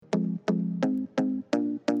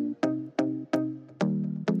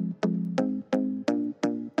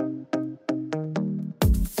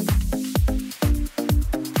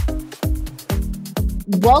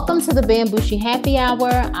Welcome to the Bambushi Happy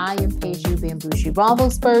Hour. I am Paige Bambushi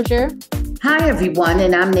Spurger. Hi, everyone,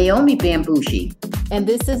 and I'm Naomi Bambushi. And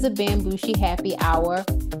this is a Bambushi Happy Hour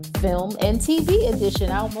film and TV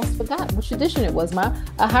edition. I almost forgot which edition it was, Ma.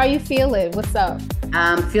 How are you feeling? What's up?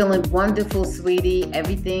 I'm feeling wonderful, sweetie.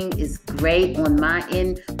 Everything is great on my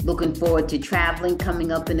end. Looking forward to traveling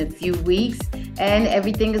coming up in a few weeks. And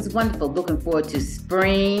everything is wonderful. Looking forward to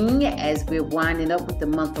spring as we're winding up with the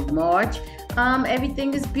month of March.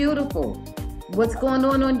 Everything is beautiful. What's going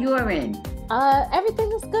on your end?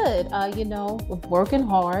 Everything is good. Working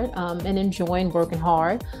hard and enjoying working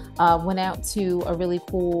hard. Went out to a really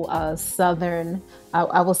cool southern,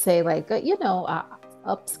 I will say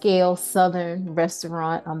upscale southern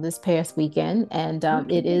restaurant this past weekend. And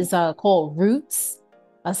it is called Roots,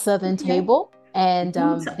 a Southern Table. And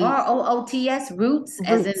Roots, Roots, Roots,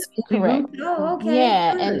 as in correct. Roots. Oh, okay.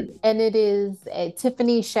 Yeah, Good. and it is a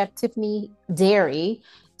Chef Tiffany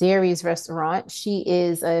Dairy's restaurant. She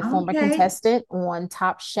is a former contestant on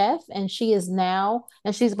Top Chef, and she's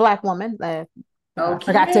a Black woman. I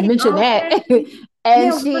forgot to mention that.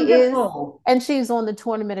 And wonderful. she's on the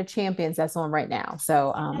Tournament of Champions that's on right now.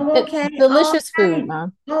 So Okay. delicious food,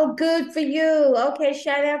 Mom. Oh, good for you. Okay,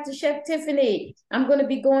 shout out to Chef Tiffany. I'm going to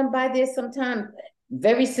be going by there sometime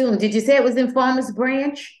very soon. Did you say it was in Farmers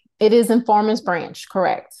Branch? It is in Farmers Branch,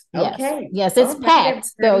 correct. Okay. Yes, it's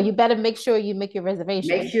packed. So you better make sure you make your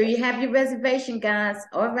reservation. Make sure you have your reservation, guys.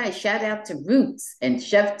 All right. Shout out to Roots and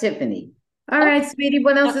Chef Tiffany. All right, sweetie,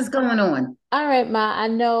 what else is going on? All right, Ma. I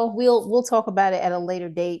know we'll talk about it at a later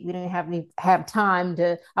date. We didn't have time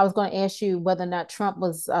to. I was going to ask you whether or not Trump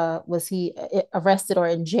was he arrested or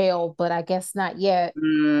in jail, but I guess not yet.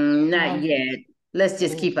 Not yet. Let's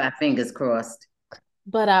just keep our fingers crossed.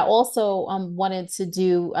 But I also wanted to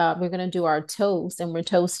do. We're going to do our toast, and we're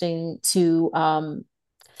toasting to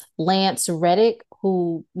Lance Reddick,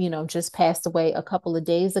 who, just passed away a couple of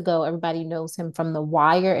days ago. Everybody knows him from The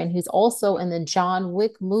Wire, and he's also in the John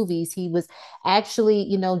Wick movies. He was actually,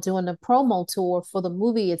 doing a promo tour for the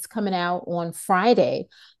movie. It's coming out on Friday.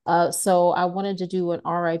 So I wanted to do an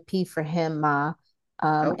RIP for him, Ma.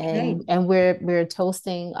 And we're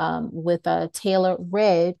toasting with Taylor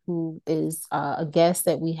Red, who is a guest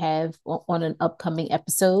that we have on an upcoming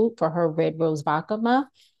episode for her Red Rose Vodka, Ma.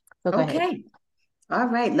 So go ahead. All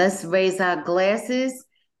right, let's raise our glasses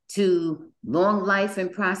to long life and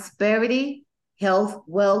prosperity, health,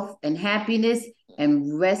 wealth, and happiness,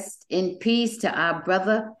 and rest in peace to our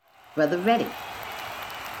brother Reddick.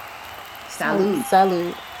 Salud.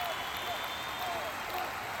 Salud.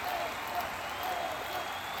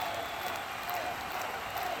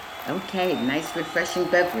 Okay, nice refreshing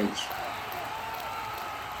beverage.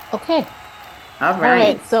 Okay. All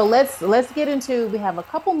right. So let's get into, we have a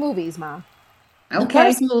couple movies, Mom. Okay. The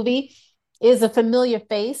first movie is a familiar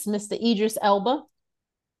face, Mr. Idris Elba,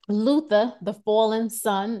 Luther, the Fallen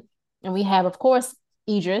Son. And we have, of course,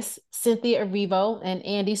 Idris, Cynthia Erivo, and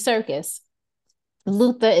Andy Serkis.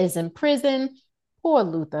 Luther is in prison. Poor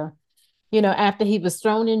Luther. After he was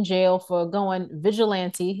thrown in jail for going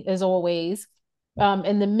vigilante, as always,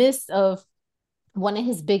 in the midst of one of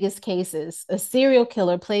his biggest cases, a serial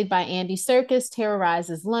killer played by Andy Serkis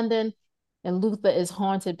terrorizes London, and Luther is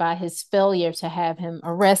haunted by his failure to have him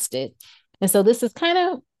arrested. And so this is kind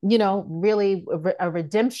of, really a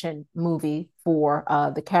redemption movie for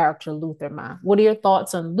the character Luther, Ma. What are your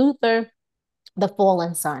thoughts on Luther, the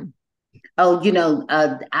Fallen Son? Oh,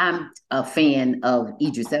 I'm a fan of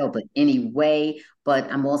Idris Elba anyway,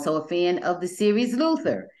 but I'm also a fan of the series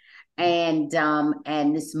Luther. And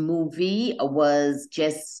this movie was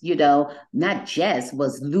just,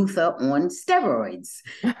 was Luther on steroids.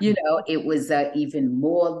 It was even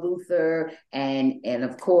more Luther. And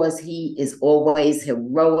of course, he is always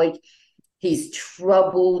heroic. He's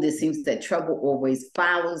troubled. It seems that trouble always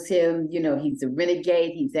follows him. He's a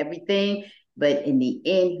renegade. He's everything. But in the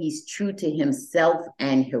end, he's true to himself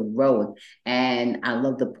and heroic. And I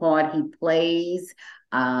love the part he plays.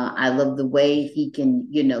 I love the way he can,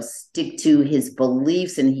 stick to his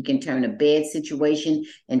beliefs, and he can turn a bad situation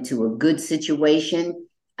into a good situation.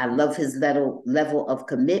 I love his level of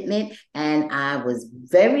commitment. And I was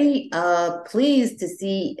very pleased to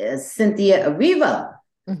see Cynthia Erivo,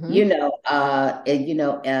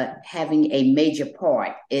 having a major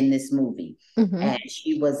part in this movie. And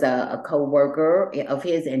she was a co-worker of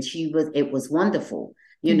his, and it was wonderful.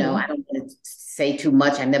 I don't want to say too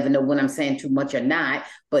much. I never know when I'm saying too much or not,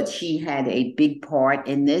 but she had a big part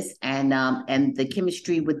in this, and the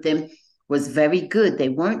chemistry with them was very good. They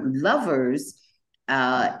weren't lovers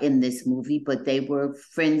in this movie, but they were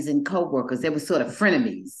friends and co-workers. They were sort of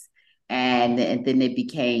frenemies, and then they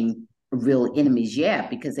became real enemies. Yeah,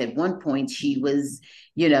 because at one point she was,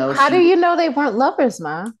 How do you know they weren't lovers,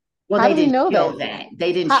 Ma? well, How they do you didn't know show that? that.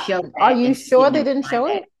 They didn't How show are that, you and we sure didn't they know didn't why show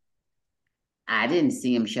that. it? I didn't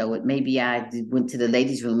see him show it. Maybe I went to the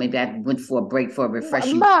ladies' room. Maybe I went for a break for a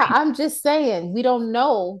refreshing Ma, drink. I'm just saying we don't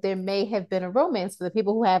know. There may have been a romance for the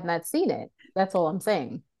people who have not seen it. That's all I'm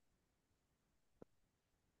saying.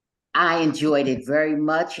 I enjoyed it very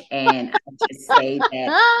much, and I'll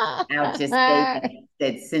just say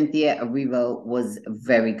that Cynthia Erivo was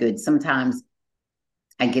very good. Sometimes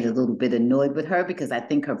I get a little bit annoyed with her because I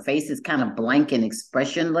think her face is kind of blank and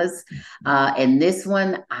expressionless. And this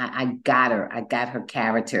one, I got her. I got her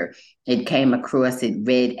character. It came across, it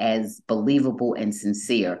read as believable and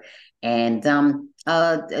sincere. And I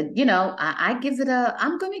give it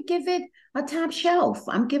I'm gonna give it a top shelf.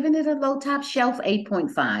 I'm giving it a low top shelf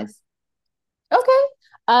 8.5. Okay.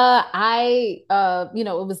 It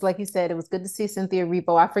was like you said, it was good to see Cynthia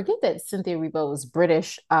Erivo. I forget that Cynthia Erivo was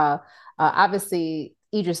British. Obviously,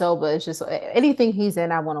 Idris Elba is just anything he's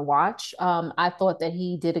in, I want to watch. I thought that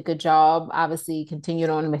he did a good job. Obviously, continued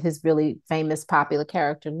on with his really famous, popular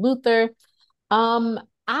character, Luther. Um,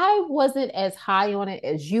 I wasn't as high on it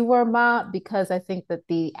as you were, Ma, because I think that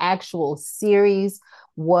the actual series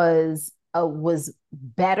was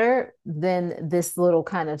better than this little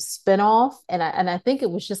kind of spinoff, and I think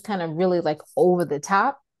it was just kind of really like over the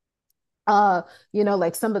top.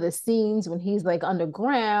 Like some of the scenes when he's like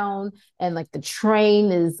underground and like the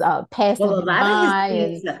train is passing Well, him by,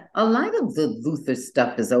 and a lot of the Luther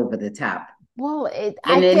stuff is over the top. well, I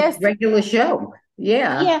And then guess regular show.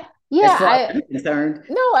 Yeah, yeah, yeah, as far as I'm concerned.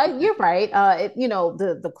 no, you're right.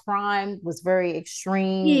 The crime was very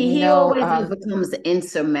extreme. He always overcomes the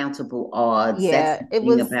insurmountable odds. That's Yeah, the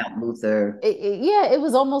thing about Luther. yeah, it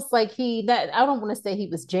was almost like I don't want to say he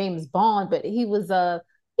was James Bond, but he was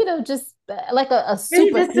just like a He's a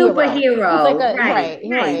superhero. He's like superhero. a Right, right,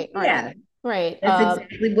 right. right, Yeah, right, right. that's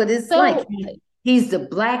exactly what it's like. So He's the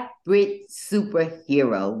Black Brit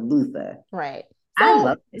superhero, Luther. right. I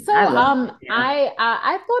love it. I love it. Yeah.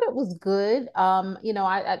 I thought it was good.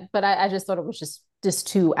 But I just thought it was just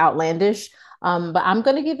too outlandish. But I'm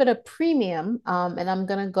gonna give it a premium. And I'm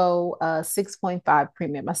gonna go 6.5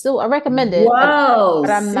 premium. I recommend it, but Whoa,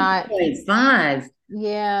 I'm not. 6.5.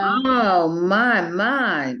 Yeah. Oh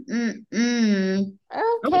my. Mm-mm. Okay.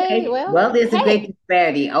 Okay. Well, Well, there's a great hey,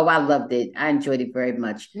 disparity. Oh, I loved it. I enjoyed it very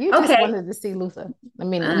much. you just Okay. wanted to see Luther. I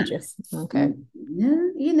mean, Uh, Idris. Okay.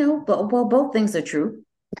 but well, both things are true.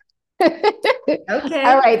 All Okay.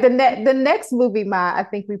 right. The next movie, I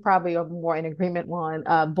think we probably are more in agreement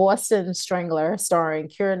on. Boston Strangler, starring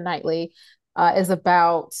Keira Knightley, is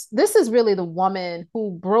about. This is really the woman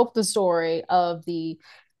who broke the story of the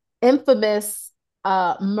infamous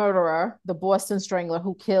murderer, the Boston Strangler,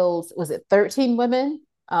 who killed, was it 13 women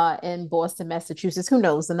in Boston, Massachusetts? Who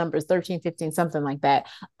knows? The number is 13, 15, something like that.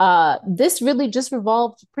 This really just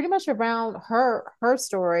revolved pretty much around her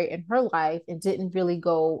story and her life, and didn't really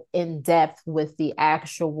go in depth with the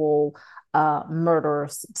actual murderer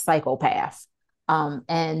psychopath.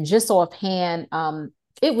 And just offhand,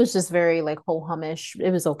 it was just very like ho humish.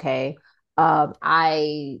 It was okay.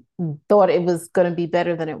 I thought it was going to be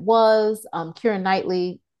better than it was. Keira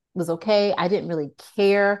Knightley was okay. I didn't really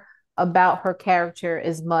care about her character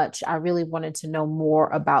as much. I really wanted to know more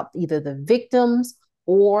about either the victims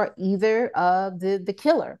or either the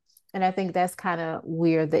killer. And I think that's kind of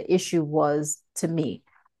where the issue was to me.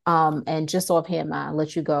 And just offhand, I'll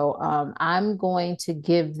let you go. I'm going to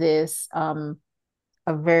give this I'm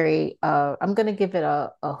going to give it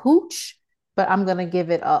a hooch, but I'm going to give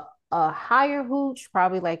it a higher hooch,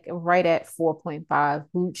 probably like right at 4.5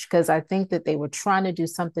 hooch, because I think that they were trying to do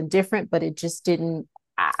something different, but it just didn't,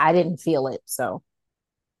 I didn't feel it. So,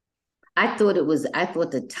 I thought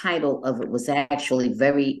the title of it was actually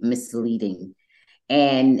very misleading.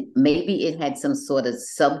 And maybe it had some sort of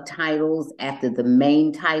subtitles after the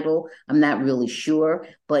main title. I'm not really sure,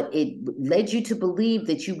 but it led you to believe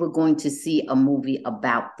that you were going to see a movie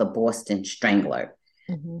about the Boston Strangler.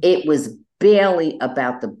 mhm, It was barely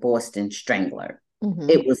about the Boston Strangler. mhm.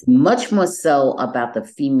 It was much more so about the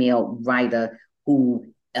female writer who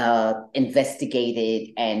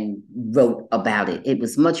investigated and wrote about it. It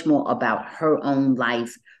was much more about her own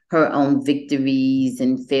life, her own victories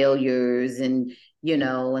and failures, and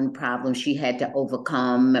problems she had to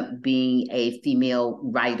overcome being a female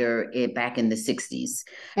writer back in the 60s.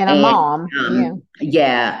 And a And mom. Yeah.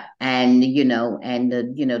 yeah,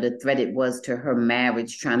 the threat it was to her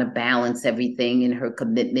marriage, trying to balance everything and her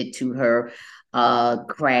commitment to her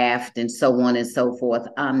craft and so on and so forth.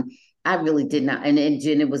 I really did not, and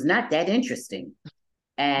it was not that interesting.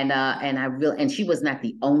 And and she was not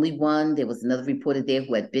the only one. There was another reporter there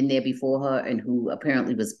who had been there before her and who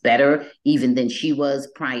apparently was better even than she was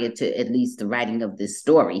prior to at least the writing of this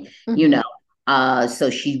story, you Mm-hmm. know. So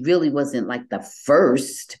she really wasn't like the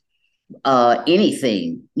first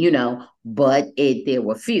anything, but there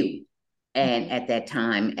were few and Mm-hmm. at that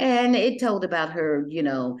time. And it told about her,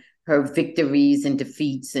 her victories and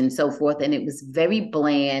defeats and so forth. And it was very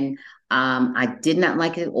bland. I did not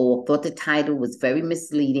like it at all. Thought the title was very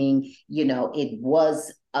misleading. It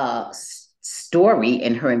was a story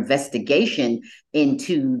in her investigation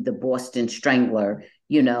into the Boston Strangler,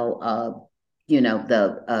 the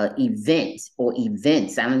event or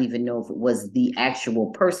events. I don't even know if it was the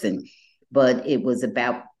actual person, but it was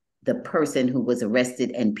about the person who was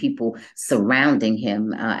arrested and people surrounding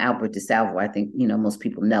him, Albert DeSalvo, I think, most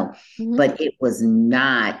people know. Mm-hmm. But it was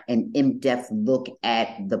not an in-depth look at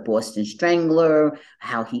the Boston Strangler,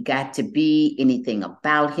 how he got to be, anything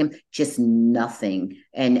about him, just nothing.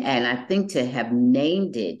 And I think to have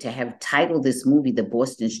named it, to have titled this movie The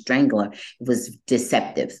Boston Strangler, was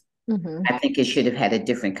deceptive. Mm-hmm. I think it should have had a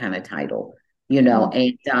different kind of title,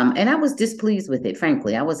 Mm-hmm. and I was displeased with it.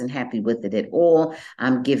 Frankly, I wasn't happy with it at all.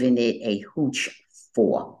 I'm giving it a hooch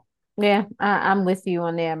 4. Yeah, I'm with you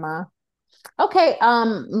on there, Ma. Okay,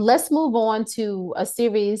 let's move on to a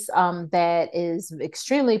series that is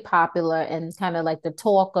extremely popular and kind of like the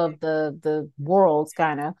talk of the world,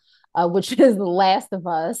 kind of, which is The Last of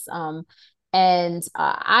Us. And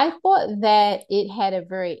I thought that it had a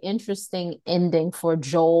very interesting ending for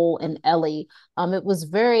Joel and Ellie. It was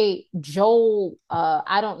very Joel.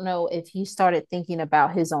 I don't know if he started thinking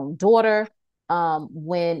about his own daughter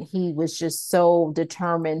when he was just so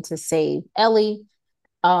determined to save Ellie.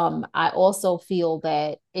 I also feel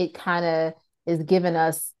that it kind of is giving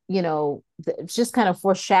us, it's just kind of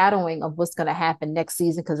foreshadowing of what's going to happen next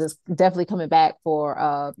season because it's definitely coming back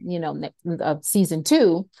for, season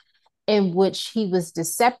two, in which he was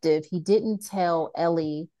deceptive. He didn't tell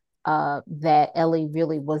Ellie that Ellie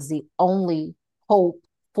really was the only hope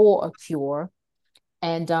for a cure.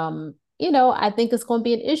 And I think it's going to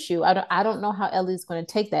be an issue. I don't know how Ellie's going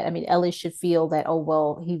to take that. I mean, Ellie should feel that, oh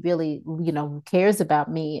well, he really, cares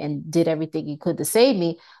about me and did everything he could to save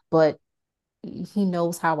me, but he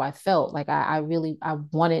knows how I felt. Like I really I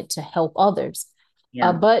wanted to help others.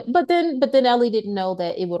 Yeah, But then Ellie didn't know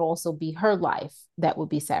that it would also be her life that would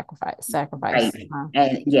be right. sacrificed.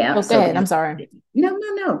 And yeah, Oh, go so ahead. I'm sorry.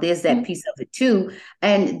 no. There's that piece of it too.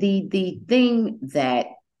 And the thing that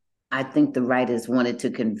I think the writers wanted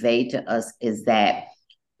to convey to us is that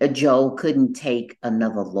Joel couldn't take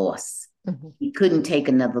another loss. Mhm. He couldn't take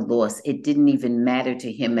another loss. It didn't even matter to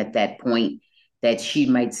him at that point that she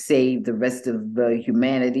might save the rest of the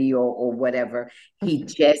humanity or whatever. He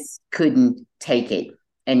Mhm. just couldn't take it.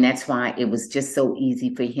 And that's why it was just so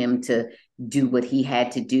easy for him to do what he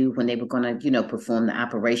had to do when they were going to, perform the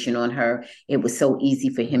operation on her. It was so easy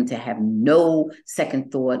for him to have no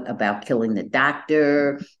second thought about killing the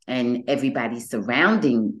doctor and everybody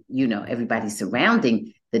surrounding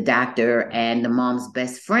the doctor and the mom's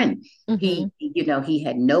best friend. Mhm. He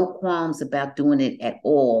had no qualms about doing it at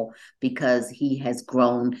all because he has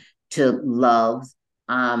grown to love,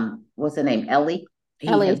 what's her name, Ellie. He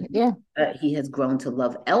has Ellie, yeah. he has grown to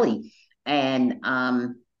love Ellie, and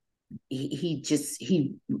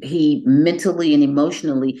he mentally and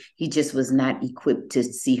emotionally he just was not equipped to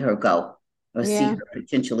see her go or see Yeah. her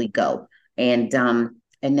potentially go, and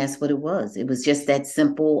that's what it was. It was just that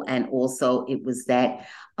simple, and also it was that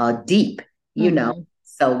deep, you know. Mhm.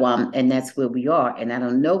 So and that's where we are, and I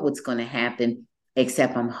don't know what's going to happen,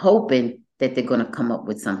 except I'm hoping that they're going to come up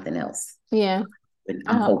with something else. Yeah.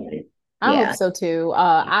 I'm Uh, hoping. I hope Yeah, so too.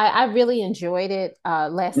 I really enjoyed it.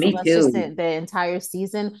 Last of me Us, just too. the entire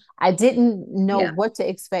season. I didn't know Yeah, what to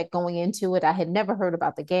expect going into it. I had never heard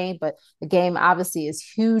about the game, but the game obviously is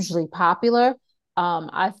hugely popular.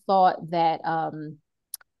 I thought that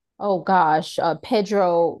oh gosh,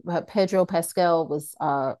 Pedro Pascal was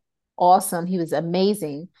awesome. He was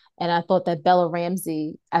amazing. And I thought that Bella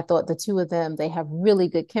Ramsey, I thought the two of them, they have really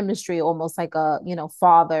good chemistry, almost like a,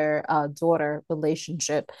 father daughter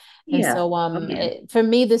relationship. And yeah. so Oh yeah. for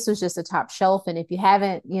me, this was just a top shelf. And if you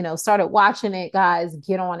haven't, started watching it, guys,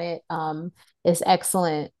 get on it. It's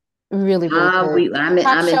excellent. Really, really good. Top I'm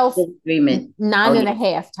in shelf, full agreement. nine Oh and a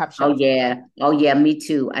yeah. half top Oh shelf. yeah. Oh yeah, me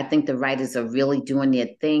too. I think the writers are really doing their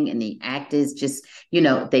thing and the actors just,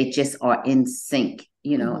 they just are in sync.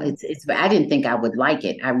 Mhm. It's I didn't think I would like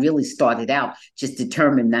it. I really started out just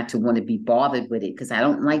determined not to want to be bothered with it because I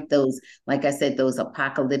don't like those, like I said, those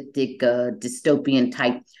apocalyptic dystopian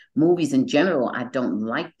type movies in general. I don't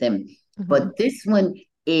like them. Mhm. But this one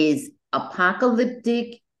is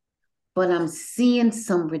apocalyptic, but I'm seeing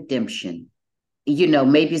some redemption.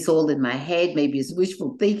 Maybe it's all in my head, maybe it's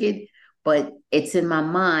wishful thinking, but it's in my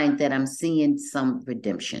mind that I'm seeing some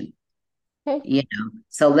redemption. Okay.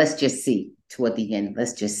 So let's just see toward the end.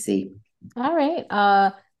 Let's just see. All right.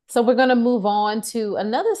 So we're gonna move on to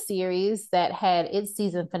another series that had its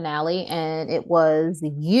season finale, and it was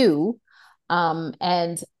You.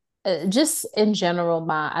 And just in general,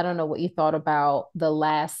 I don't know what you thought about the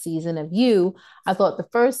last season of You. I thought the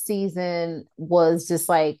first season was just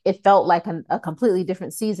like it felt like a completely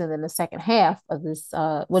different season than the second half of this.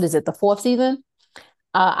 What is it? The fourth season.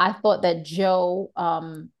 I thought that Joe,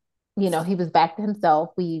 he was back to himself.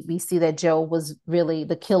 We see that Joe was really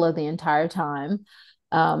the killer the entire time,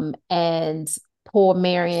 and poor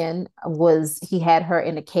Marion he had her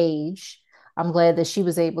in a cage. I'm glad that she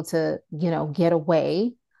was able to, get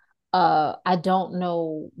away. I don't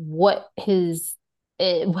know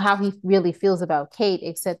how he really feels about Kate,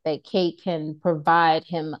 except that Kate can provide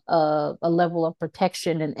him a level of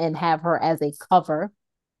protection and have her as a cover.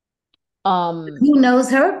 Who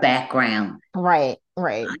knows her background? Right,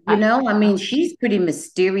 right. I mean, she's pretty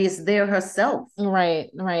mysterious there herself. Right,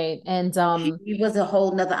 right. And She was a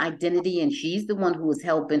whole nother identity, and she's the one who was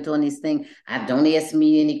hell bent on this thing. Don't ask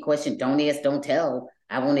me any question. Don't ask, don't tell.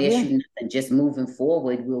 I won't ask yeah, you nothing. Just moving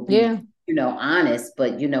forward, we'll be, yeah, honest.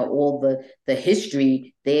 But all the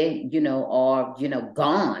history they, are,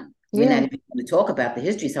 gone. We're not yeah. even going to talk about the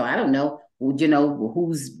history. So I don't know,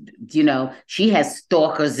 who's, she has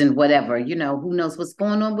stalkers and whatever, who knows what's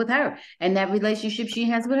going on with her and that relationship she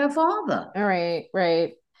has with her father. All right,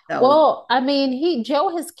 right. So Well, I mean,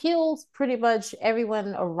 Joe has killed pretty much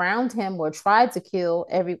everyone around him or tried to kill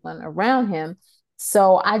everyone around him.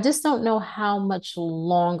 So I just don't know how much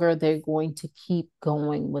longer they're going to keep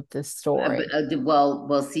going with this story.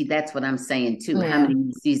 well, see, that's what I'm saying too. How Yeah, many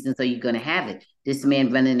more seasons are you going to have it? This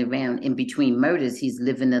man running around in between murders, he's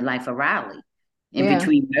living the life of Riley. In yeah,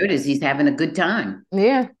 between murders, he's having a good time.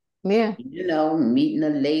 yeah, yeah. Meeting the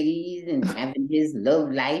ladies and having his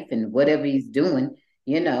love life and whatever he's doing.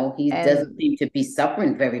 He doesn't And seem to be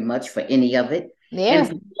suffering very much for any of it. And yeah,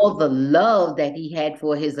 for all the love that he had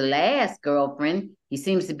for his last girlfriend, he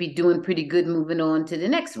seems to be doing pretty good moving on to the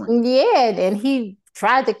next one. yeah, and he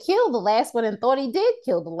tried to kill the last one and thought he did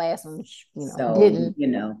kill the last one, which So, didn't. you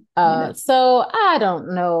know, So I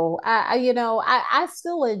don't know. I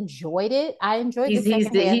still enjoyed it. I enjoyed the he's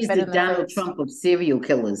second the half he's better the than the Donald first. Trump of serial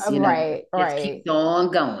killers, Right, just right, keeps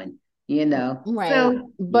on going. right.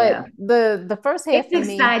 So But yeah, the first half it's for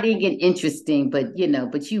me, exciting and interesting, but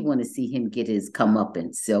you want to see him get his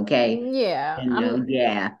comeuppance, okay? yeah,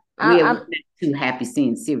 Yeah, we're I'm not too happy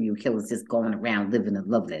seeing serial killers just going around living a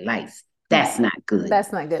lovely life. That's right. not good.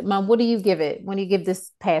 That's not good. Mom, what do you give it? When do you give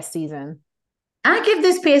this past season? I give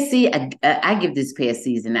this past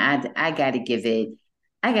season. I got to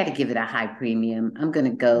give it a high premium. I'm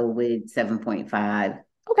gonna go with 7.5.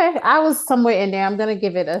 Okay, I was somewhere in there. I'm gonna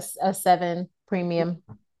give it a seven premium.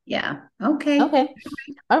 Yeah. Okay. Okay.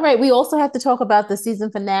 All right. We also have to talk about the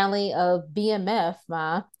season finale of BMF,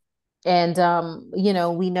 Ma. And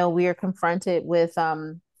we know we are confronted with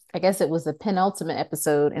I guess it was the penultimate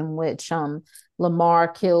episode in which Lamar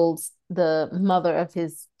killed the mother of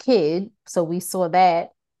his kid. So we saw that.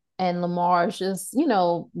 And Lamar's just,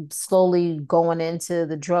 slowly going into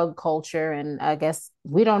the drug culture. And I guess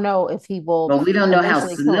we don't know if he will But we don't know how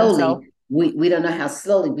eventually kill himself. slowly. We don't know how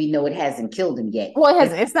slowly. We know it hasn't killed him yet. Well, it It's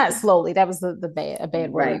hasn't. It's not slowly. That was the bad a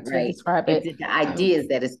bad right, word to right. describe It's it. the Um, idea is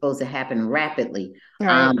that it's supposed to happen rapidly.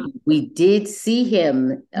 right. We did see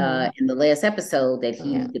him Mm. in the last episode that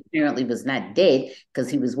Yeah. he apparently was not dead because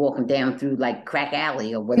he was walking down through like crack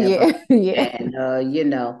alley or whatever. Yeah. Yeah.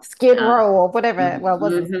 And Skid uh, Row or whatever. Well, it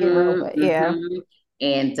wasn't Skid Row, mhm, but yeah. mhm.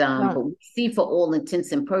 And No. but we see for all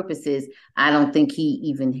intents and purposes, I don't think he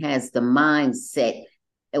even has the mindset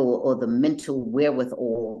or the mental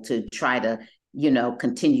wherewithal to try to,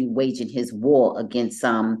 continue waging his war against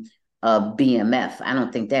BMF. I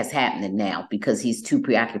don't think that's happening now because he's too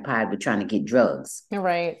preoccupied with trying to get drugs. You're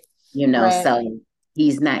right. Right. So he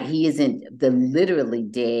isn't the literally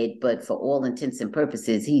dead, but for all intents and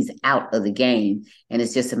purposes, he's out of the game. And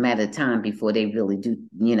it's just a matter of time before they really do,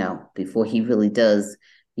 before he really does,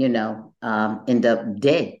 end up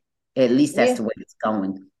dead. At least that's Yeah. the way it's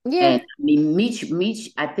going. Yeah. And I mean,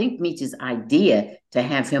 Meech, I think Meech's idea to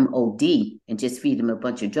have him OD and just feed him a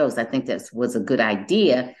bunch of drugs, I think that was a good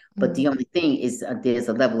idea. But the Mm. only thing is, there's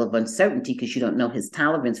a level of uncertainty because you don't know his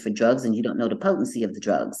tolerance for drugs and you don't know the potency of the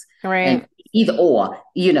drugs. And Right. either or,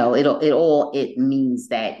 it means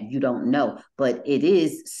that you don't know. But it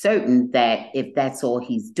is certain that if that's all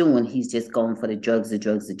he's doing, he's just going for the drugs, the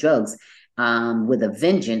drugs, the drugs, with a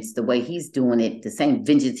vengeance, the way he's doing it, the same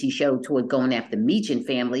vengeance he showed toward going after Meechin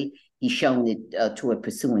family, he's shown it toward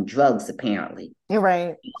pursuing drugs, apparently. You're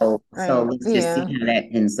right. So Right. let's just see Yeah. how that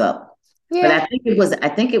ends up. But Yeah. I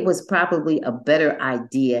think it was probably a better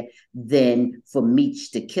idea than for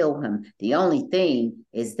Meech to kill him. The only thing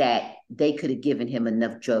is that they could have given him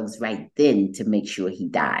enough drugs right then to make sure he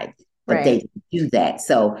died. But they Right. didn't do that.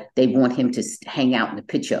 So they want him to hang out in the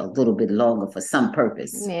picture a little bit longer for some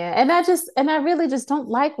purpose. Yeah. And I really just don't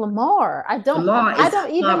like Lamar. Lamar I is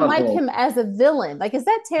don't even like horrible. him as a villain. Like, is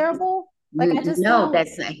that terrible? Like, I just No, don't.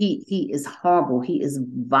 that's not, he is horrible. He is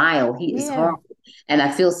vile. He is Yeah. horrible. And I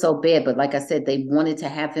feel so bad. But like I said, they wanted to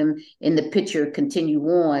have him in the picture, continue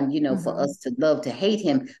on, for Hmm. us to love to hate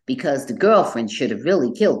him because the girlfriend should have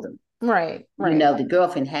really killed him. Right. Right. The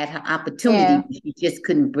girlfriend had her opportunity, Yeah. but she just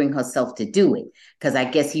couldn't bring herself to do it because I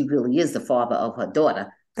guess he really is the father of her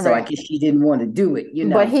daughter. So I Right. guess she didn't want to do it,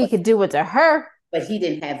 But he could do it to her. but he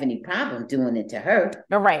didn't have any problem doing it to her.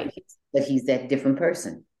 Right. But he's that different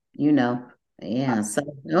person, you know. Yeah. So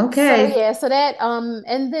So okay. yeah, so that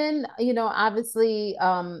and then obviously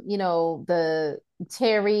the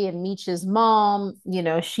Terry and Meech's mom,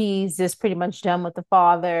 she's just pretty much done with the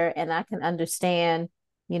father, and I can understand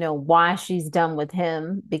why she's done with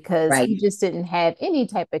him because he Right. just didn't have any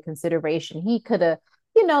type of consideration. He could have,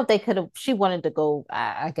 they could have, she wanted to go,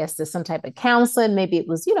 I guess, to some type of counseling. Maybe it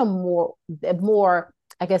was, more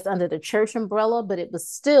I guess under the church umbrella, but it was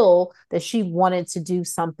still that she wanted to do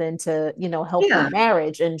something to, help her Yeah.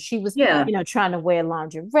 marriage. And she was, Yeah. trying to wear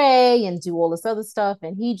lingerie and do all this other stuff.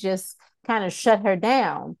 And he just kind of shut her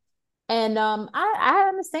down. And I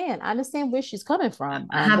understand. I understand where she's coming from.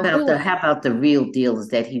 But we were How about the real deal is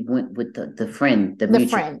that he went with the friend, the the mutual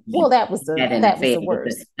friend. Well, friend, that was had the an that was affair the with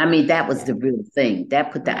worst. that was Yeah. the real thing.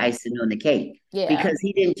 That put the Yeah. icing on the cake Yeah. because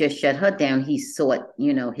he didn't just shut her down. He sought,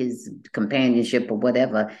 his companionship or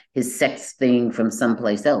whatever, his sex thing from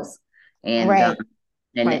someplace else. And Right.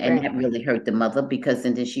 Right. and Right. that really hurt the mother because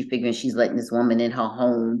and then she figuring she's letting this woman in her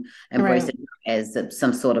home, Right. embracing her as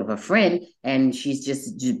some sort of a friend, and she's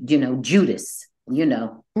just Judas,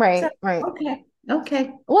 So Right. Right. okay,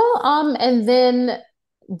 okay, Well, and then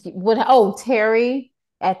Terry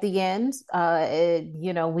at the end,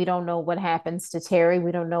 we don't know what happens to Terry.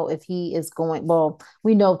 We don't know if he is going, well,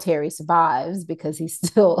 we know Terry survives because he's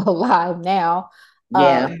still alive now.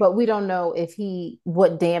 yeah, But we don't know if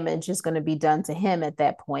what damage is going to be done to him at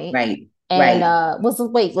that point. right, And right. was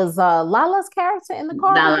Lala's character in the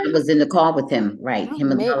car with Lala him? was in the car with him, right? Oh,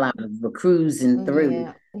 Him and Lala were cruising through,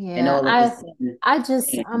 yeah, and yeah. all of a sudden, I just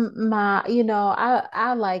bam.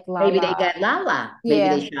 I like Maybe they Lala. got Lala. Maybe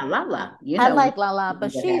they Yeah, shot Lala. I We like Lala,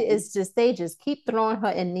 but what she happened. is just they just keep throwing her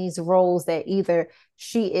in these roles that either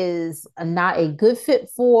she is not a good fit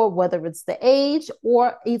for, whether it's the age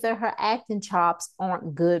or either her acting chops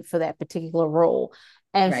aren't good for that particular role.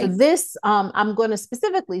 And for Right. this, I'm going to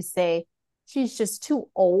specifically say she's just too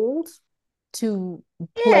old to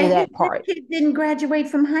play Yeah, that that part. kid didn't graduate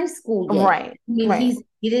from high school yet. Right, I mean, right,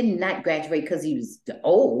 he didn't not graduate because he was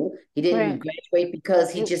old. He didn't right, graduate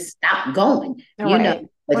because he just stopped going, right,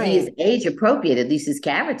 But he is right, age appropriate. At least his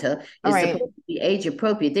character is right, supposed to be age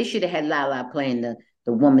appropriate. They should have had Lala playing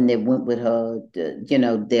the woman that went with her,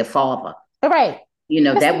 their father. right.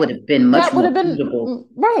 That's, That would have been much that would more have been suitable.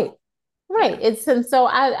 right. Right. Yeah. It's and so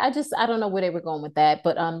I just I don't know where they were going with that,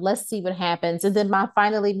 but let's see what happens. And then my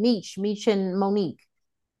finally Meech and Monique.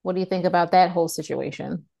 What do you think about that whole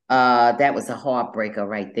situation? That was a heartbreaker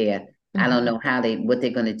right there. I don't Hmm. know what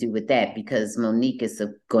they're going to do with that because Monique is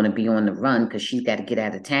going to be on the run because she's got to get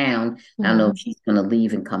out of town. I don't know if Hmm. she's going to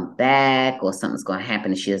leave and come back or something's going to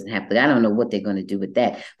happen and she doesn't have to. I don't know what they're going to do with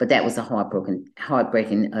that. But that was a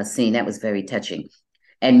heartbreaking scene. That was very touching.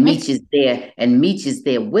 And And, Meech is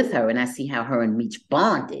there with her, and I see how her and Meech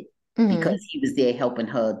bonded because hmm. he was there helping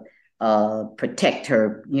her protect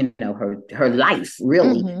her, her life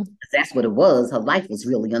really. Hmm. That's what it was. Her life was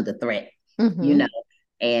really under threat, you know. Hmm.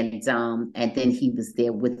 And then he was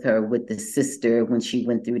there with her with the sister when she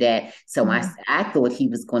went through that. So Hmm. I thought he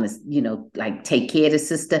was going to, like take care of the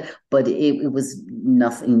sister, but it was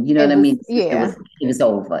nothing. You know It what I was mean? The sister yeah. it was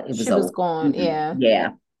over. It was She was over. gone. Yeah. Yeah.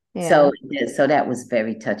 Yeah. So so that was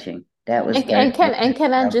very touching. That was very, And can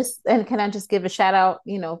I just give a shout out?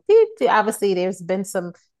 Obviously there's been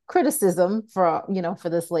some criticism for for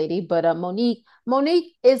this lady, but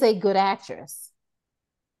Monique is a good actress.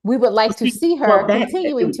 We would like to see her Well, that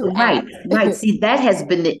continuing to right, act. right. See, that has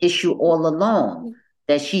been the issue all along,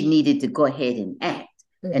 that she needed to go ahead and act,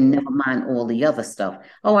 and Mhm. never mind all the other stuff.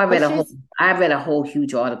 Oh, But she's I read a whole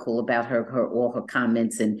huge article about all her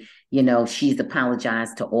comments, and she's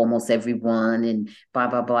apologized to almost everyone, and blah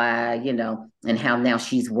blah blah, and how now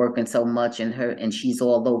she's working so much, and she's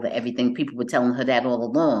all over everything. People were telling her that all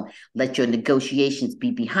along. Let your negotiations be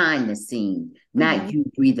behind the scene, not mhm.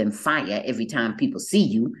 you breathing fire every time people see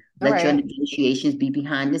you. All Let your right. negotiations be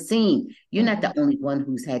behind the scene. You're not Mhm. the only one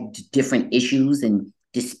who's had different issues and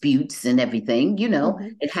disputes and everything.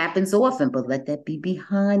 Mhm. It happens often, but let that be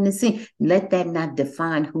behind the scene. Let that not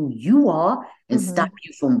define who you are and stop Mhm.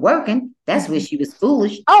 you from working. That's where Mhm. she was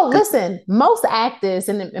foolish. Oh, 'Cause listen, most actors,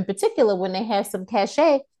 and in particular, when they have some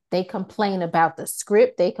cachet, they complain about the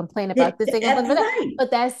script, they complain about this, they complain that's about that. right.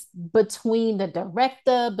 But that's between the director,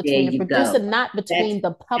 There between the you producer, go. not That's between the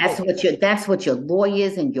that's public. what your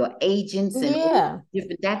lawyers and your agents and all Yeah.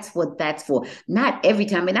 different. That's what that's for. Not every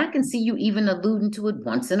time, and I can see you even alluding to it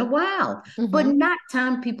once in a while, but Hmm. not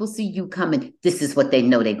time people see you coming. This is what they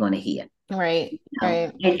know they're going to hear. Right.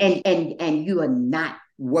 Right. And you are not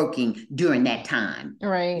working during that time.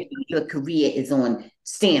 Right. Your career is on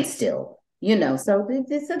standstill. So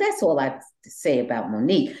that's all I say about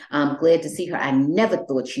Monique. I'm glad to see her. I never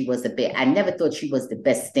thought she was I never thought she was the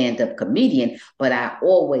best stand-up comedian, but I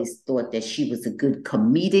always thought that she was a good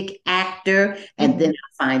comedic actor, and then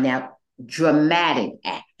Hmm. I find out dramatic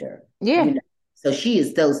actor. Yeah. You know, so she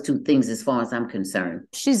is those two things as far as I'm concerned.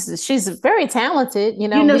 She's very talented.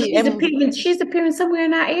 We She's appearing somewhere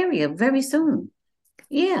in our area very soon.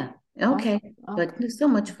 Yeah. oh, Okay. But okay. there's so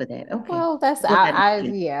much for that. Okay. Well, that's Go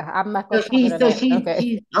ahead. yeah, I'm not So gonna comment she's on so that. she's Okay.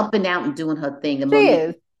 she's up and out and doing her thing. And She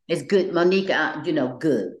Monique is. is good. Monique,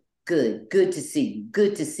 good, good to see you.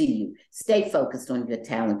 Good to see you. Stay focused on your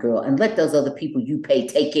talent, girl, and let those other people you pay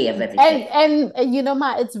take care of everything. And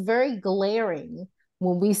it's very glaring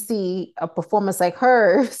when we see a performance like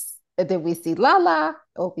hers, and then we see Lala,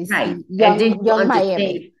 or we Right. see And young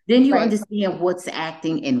Miami. then you Right. understand what's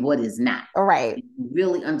acting and what is not. All right. You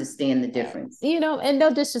really understand the difference. And no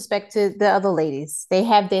disrespect to the other ladies. They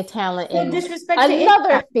have their talent No in disrespect to another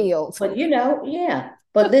anybody, field. but yeah.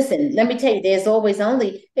 But listen, let me tell you,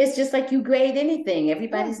 it's just like you grade anything. Yeah.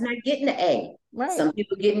 Everybody's not getting an A. Right. Some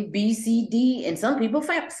people getting B, C, D, and some people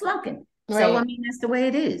flunking. So, I Right. mean, that's the way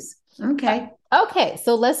it is. Okay. Okay,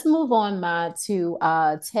 so let's move on, Ma, to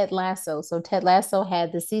Ted Lasso. So Ted Lasso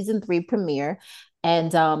had the season 3 premiere,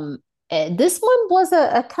 and this one was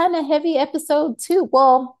a kind of heavy episode too.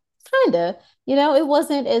 Well, kind of. It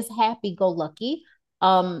wasn't as happy-go-lucky.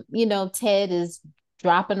 Ted is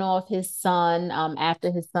dropping off his son after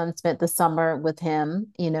his son spent the summer with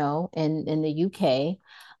him, in the UK.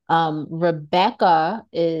 Rebecca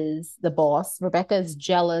is the boss. Rebecca is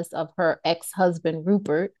jealous of her ex-husband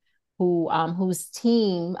Rupert, whose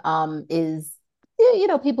team is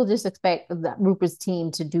people just expect Rupert's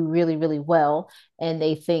team to do really, really well. And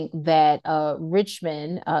they think that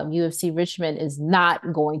Richmond, UFC Richmond, is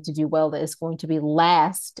not going to do well, that it's going to be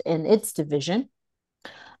last in its division.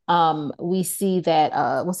 We see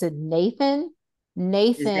that, what's it, Nathan? Is that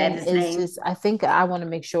Nathan his is name? just, I think I want to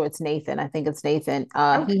make sure it's Nathan. I think it's Nathan. He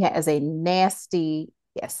Okay. has a nasty,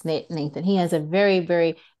 yes, Nathan. He has a very,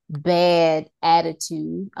 very bad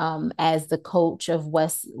attitude as the coach of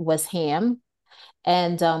West Ham.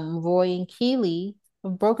 And Roy and Keeley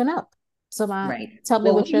have broken up. So Right. tell me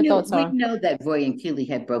Well, what your thoughts we are. know that Roy and Keeley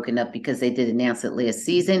had broken up because they did announce it last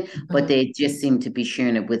season, but Mhm. they just seemed to be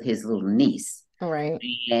sharing it with his little niece. All right.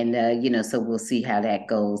 And so we'll see how that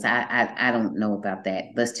goes. I don't know about that.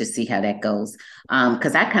 Let's just see how that goes.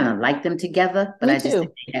 Because I kind of like them together, but Me I just think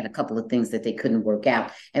too. they had a couple of things that they couldn't work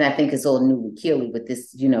out. And I think it's all new with Keely with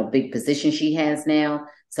this, big position she has now.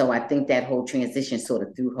 So I think that whole transition sort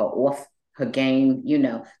of threw her off her game.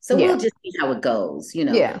 So we'll Yeah. just see how it goes.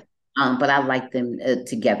 Yeah. But I like them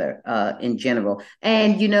together in general.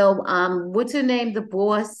 And what's her name? The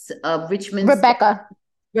boss of Richmond's Rebecca.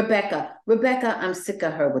 Rebecca, I'm sick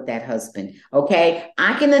of her with that husband. Okay.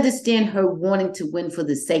 I can understand her wanting to win for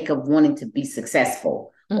the sake of wanting to be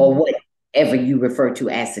successful or Mhm. whatever you refer to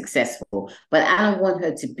as successful. But I don't want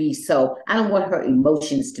her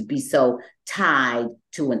emotions to be so tied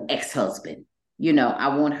to an ex husband.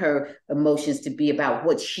 I want her emotions to be about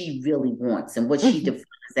what she really wants and what she Mhm. defines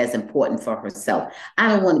as important for herself. I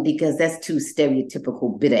don't want it because that's too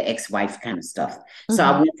stereotypical, bitter ex wife kind of stuff. So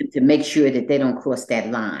I Mhm. want them to make sure that they don't cross that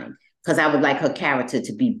line because I would like her character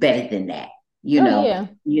to be better than that. you Oh know,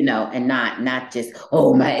 yeah. and not just,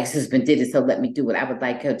 oh, my ex-husband did it, so let me do it. I would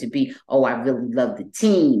like her to be, oh, I really love the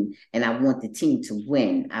team and I want the team to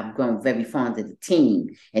win. I've grown very fond of the team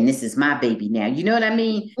and this is my baby now. You know what I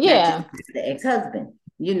mean? Not just Yeah. the ex-husband.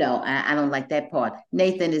 I don't like that part.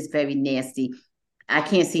 Nathan is very nasty. I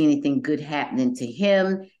can't see anything good happening to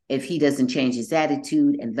him if he doesn't change his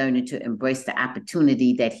attitude and learning to embrace the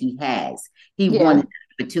opportunity that he has. He Yeah. wanted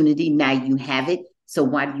the opportunity. Now you have it. So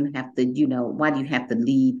why do you have to, why do you have to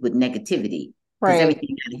lead with negativity? Because Right.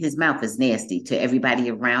 everything out of his mouth is nasty to everybody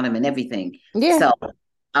around him and everything. Yeah. So,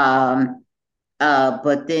 um,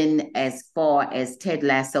 but then as far as Ted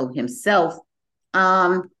Lasso himself,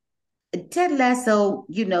 um, Ted Lasso,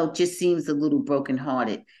 just seems a little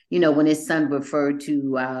brokenhearted. When his son referred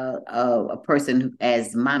to a person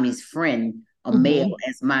as mommy's friend, a male Hmm.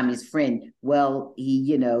 as mommy's friend, well,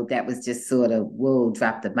 that was just sort of, whoa,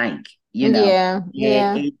 drop the mic. Yeah.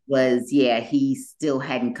 Yeah. It was, yeah, he still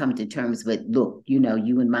hadn't come to terms with, look, you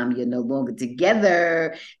and mommy are no longer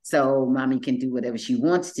together, so mommy can do whatever she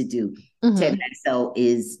wants to do. Ted Hmm. Lasso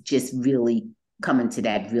is just really coming to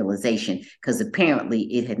that realization because apparently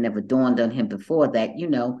it had never dawned on him before that,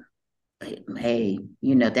 hey,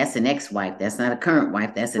 that's an ex-wife. That's not a current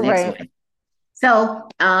wife. That's an Right. ex-wife. So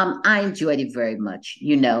I enjoyed it very much.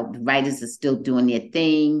 The writers are still doing their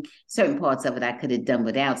thing. Certain parts of it I could have done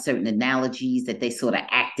without. Certain analogies that they sort of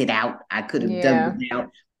acted out, I could have done Yeah.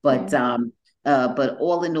 without. Yeah. But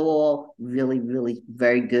all in all, really, really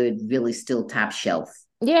very good. Really still top shelf.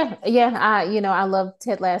 Yeah, yeah. I love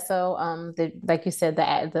Ted Lasso. Like you said,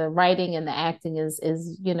 the writing and the acting is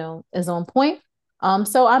on point.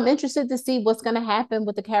 So I'm interested to see what's going to happen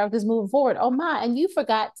with the characters moving forward. Oh my, and you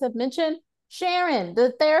forgot to mention Sharon,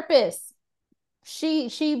 the therapist. She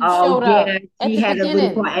Oh showed yeah, up at she the had a little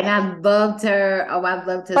beginning, part, and I loved her. Oh, I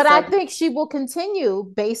loved her but I so. think she will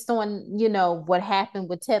continue based on what happened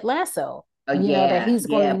with Ted Lasso. Oh That yeah, he's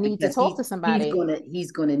going to yeah, need to because talk to somebody.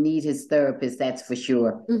 he's gonna need his therapist, that's for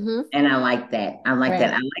sure. Hmm. And I like that. I like that.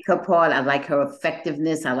 I Right. like her part. I like her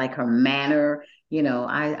effectiveness. I like her manner.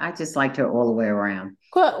 I just liked her all the way around.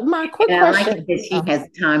 My quick And I like question. it that she Oh, has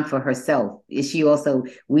time for herself. Is she also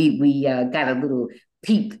we got a little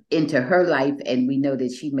peep into her life, and we know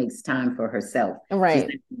that she makes time for herself. She's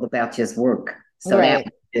right. not about just work. So that Right.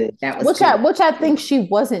 was good. That was Which good. I think she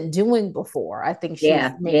wasn't doing before. I think she's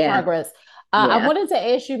Yeah, made yeah, progress. I yeah. wanted to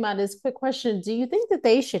ask you my this quick question. Do you think that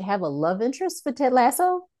they should have a love interest for Ted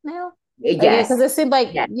Lasso now? Yeah, Yes, because it seemed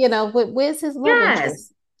like, yes, where's his love yes,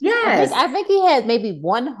 interest? I think yes. I think he had maybe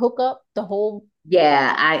one hookup the whole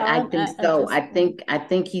Yeah, I time. think I so. just I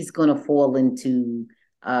think he's gonna fall into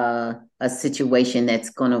a situation that's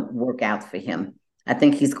gonna work out for him. I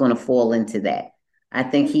think he's gonna fall into that. I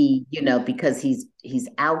think because he's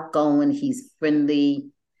outgoing, he's friendly,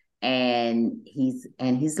 and he's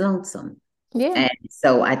lonesome. yeah. And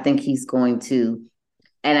so I think he's going to,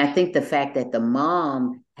 and I think the fact that the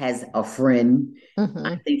mom has a friend, I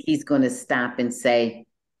Hmm. think he's gonna stop and say,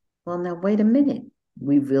 well, now wait a minute.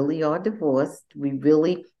 We really are divorced. We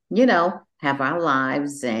really, have our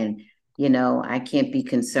lives. And, I can't be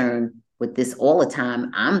concerned with this all the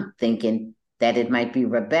time. I'm thinking that it might be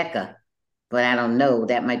Rebecca, but I don't know.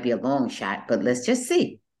 That might be a long shot, but let's just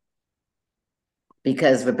see.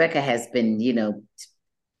 Because Rebecca has been,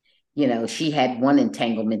 she had one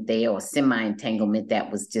entanglement there or semi entanglement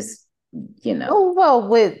that was just, you know, Oh well,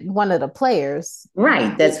 with one of the players,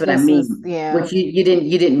 right. That's which what I this is mean. yeah, Which you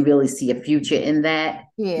didn't really see a future in that,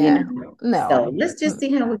 yeah, So no, let's just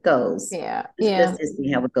see how it goes. yeah, Let's yeah. just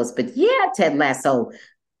see how it goes. But yeah, Ted Lasso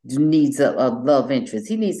needs a love interest.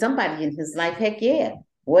 He needs somebody in his life. Heck yeah.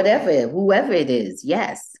 Whatever, whoever it is.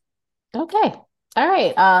 Yes. Okay. All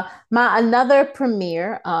right. My another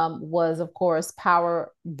premiere was of course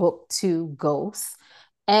Power Book 2 Ghosts.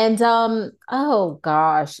 And oh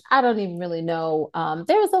gosh, I don't even really know.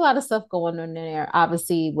 There was a lot of stuff going on there,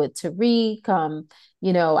 obviously with Tariq.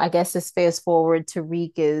 I guess this fast forward,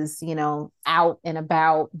 Tariq is, out and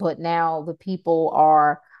about, but now the people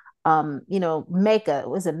are Mecca,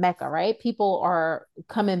 was it Mecca, right? People are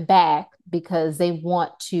coming back because they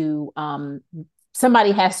want to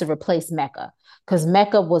somebody has to replace Mecca because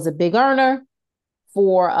Mecca was a big earner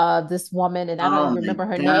for this woman, and I don't Oh even my remember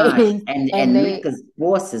her gosh. name. And And and they Mecca's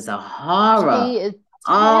boss is a horror. she is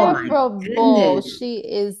Oh my terrible. goodness. She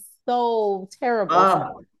is so terrible. So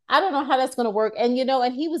Oh I don't know how that's going to work. And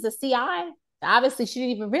and he was a CI. Obviously, she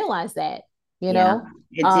didn't even realize that. You yeah. know,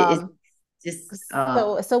 It's um, just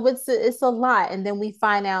so it's a lot. And then we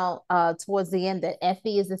find out towards the end that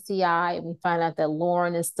Effie is a CI, and we find out that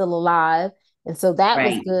Lauren is still alive. And so that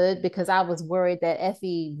was right. good because I was worried that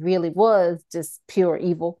Effie really was just pure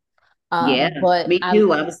evil. Yeah, But me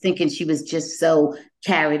too. I was thinking she was just so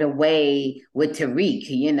carried away with Tariq.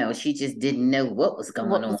 She just didn't know what was going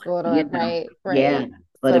what on. was going on, right? Yeah. Right.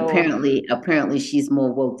 But So apparently she's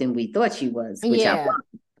more woke than we thought she was, which I yeah,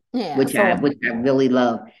 yeah. So which I really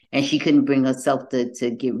love. And she couldn't bring herself to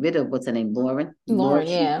get rid of what's her name, Lauren. Lauren,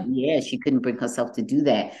 yeah, She couldn't bring herself to do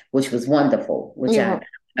that, which was wonderful. you're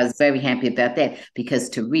I was very happy about that because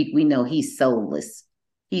Tariq, we know he's soulless.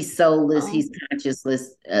 He's soulless. oh, He's conscienceless.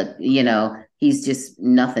 He's just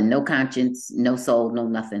nothing. No conscience, no soul, no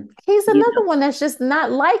nothing. he's You know, another one that's just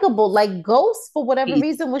not likable. Like Ghost, for whatever he's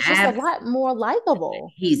reason, was just a ab- lot more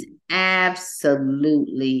likable. He's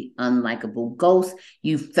absolutely unlikable. Ghost,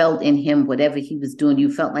 you felt in him whatever he was doing,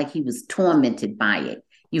 you felt like he was tormented by it.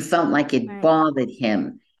 You felt like it Right. bothered him.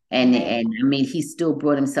 Right. And I mean, he still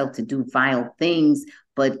brought himself to do vile things,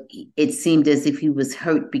 but it seemed as if he was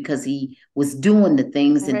hurt because he was doing the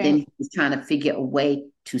things and then Right. he was trying to figure a way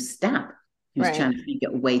to stop. He was Right. trying to figure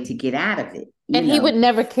a way to get out of it, And he would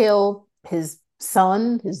never kill his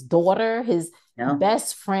son, his daughter, his you know.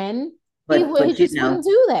 best friend. He But just wouldn't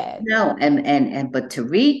do that. no, but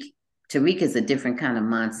Tariq is a different kind of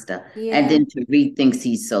monster. And Yeah. then Tariq thinks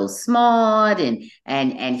he's so smart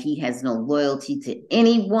and he has no loyalty to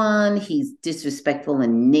anyone. He's disrespectful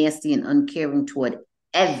and nasty and uncaring toward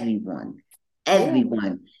everyone. Yeah.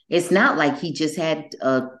 Everyone. It's not like he just had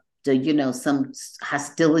some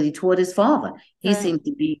hostility toward his father. He Right. seemed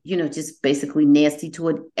to be, just basically nasty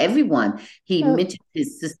toward everyone. He Yeah. mentioned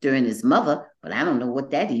his sister and his mother, but I don't know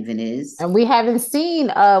what that even is. And we haven't seen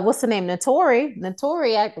what's the name? Notori.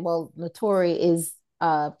 Notori is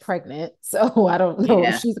pregnant, so I don't know if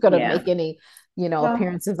Yeah, she's gonna yeah. make any, Well,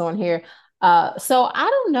 appearances on here. So I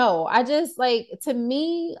don't know. I just like to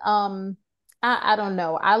me, I don't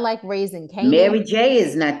know. I like Raising Kanan. Mary J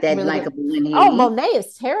is not that Really good. likable in here Oh, either. Monet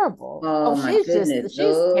is terrible. Oh, Oh my goodness. she's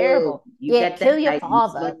Oh, terrible. you Yeah, got that kill your right. Miss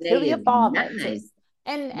father. Kill Monet your is father. nice.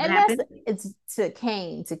 What And that's happened? it's to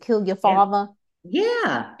Kane to kill your Yeah. father.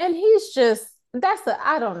 Yeah. And he's just that's the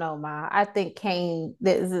I don't know, Ma. I think Kane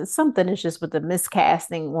there's something is just with the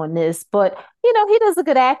miscasting on this, but he does a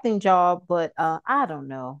good acting job, but I don't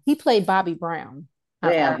know. He played Bobby Brown.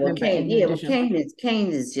 I Yeah, well, remember in the audition.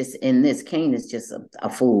 Kane is just in this. Kane is just a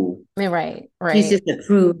fool. Right, He's right. just a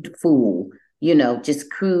crude fool, just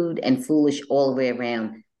crude and foolish all the way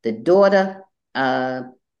around. The daughter uh,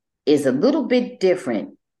 is a little bit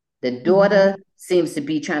different. The Mhm. daughter seems to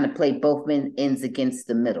be trying to play both men ends against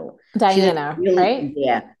the middle. She doesn't Diana, really, right?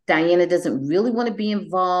 yeah. Diana doesn't really want to be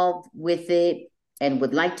involved with it and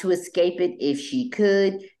would like to escape it if she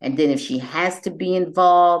could. And then if she has to be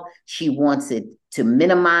involved, she wants it to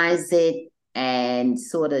minimize it and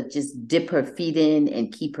sort of just dip her feet in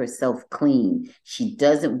and keep herself clean. She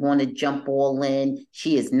doesn't want to jump all in.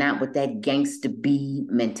 She is not with that gangster B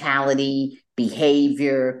mentality,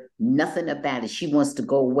 behavior, nothing about it. She wants to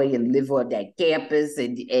go away and live on that campus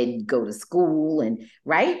and go to school and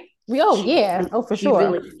right. Oh yeah. Oh, for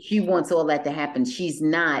sure. She wants all that to happen. She's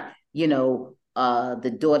not,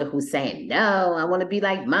 the daughter who's saying, no, I want to be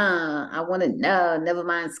like mom. I want to no, never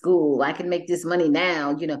mind school. I can make this money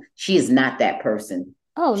now. She is not that person.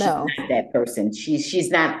 Oh She's no. not that person. She's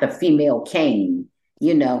not the female Kane,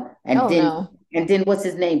 Oh no. and then what's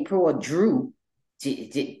his name? Poor Drew.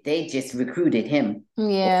 They just recruited him,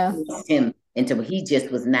 Yeah. forced him into he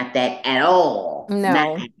just was not that at all. Not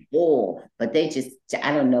No. at all. But they just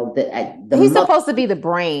I don't know the He's mother. supposed to be the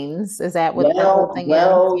brains. Is that what the whole thing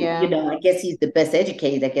is? Yeah. I guess he's the best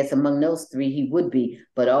educated. I guess among those three, he would be.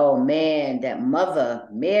 But oh man, that mother,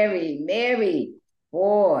 Mary,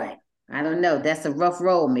 boy, I don't know. That's a rough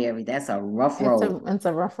role, Mary. That's a rough role. It's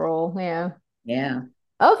a rough role. Yeah. Yeah,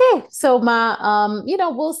 Okay, so my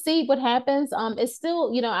we'll see what happens. It's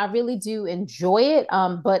still, I really do enjoy it.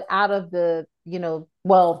 But out of the,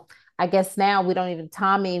 well, I guess now we don't even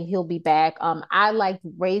Tommy, he'll be back. I like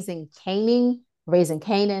Raising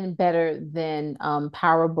Kanan better than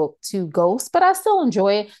Power Book 2 Ghost, but I still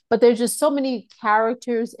enjoy it. But there's just so many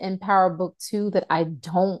characters in Power Book 2 that I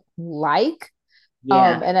don't like.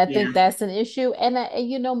 yeah, And I yeah. think that's an issue. And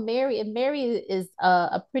Mary is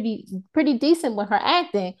a pretty decent with her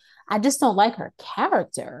acting. I just don't like her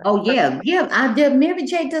character. Oh yeah, yeah. I did. Mary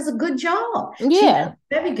J does a good job. She does Yeah. a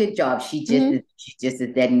very good job. Hmm. She just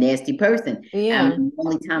is that nasty person. I Yeah. mean, the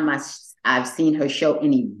only time I've seen her show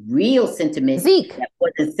any real sentiment Zeke, that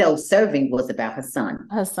wasn't self-serving was about her son.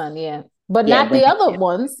 her son, yeah. But Yeah, not when the other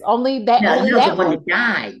ones. no, Only no, the that one one. that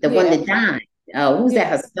died, the one Yeah. that died. Who's that? Yeah.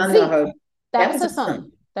 Her son or Zeke. her? That That was was her her son.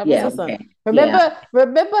 son. That was Yeah, his son. okay. Yeah.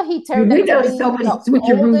 Remember he turned We out to know be so many the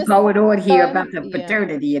switcheroo oldest going on here son. about the Yeah.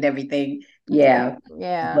 paternity and everything. Yeah.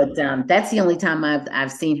 Yeah. But that's the only time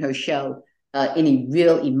I've seen her show any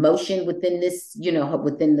real emotion within this,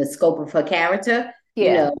 within the scope of her character.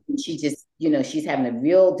 Yeah. She just, she's having a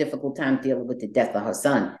real difficult time dealing with the death of her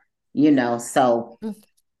son. So Mm.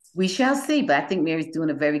 we shall see, but I think Mary's doing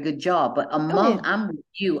a very good job. But Oh yeah. I'm with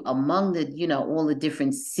you, among the, all the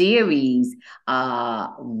different series,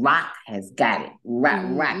 Rock has got it.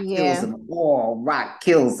 Rock kills Yeah. them all. Rock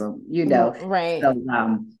kills them. Right. So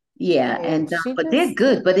yeah, Yeah. and She but they're just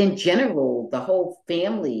good. But in general, the whole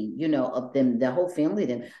family, of them, the whole family of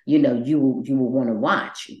them, you will want to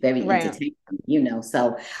watch. Very right. entertaining.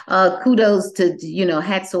 So kudos to,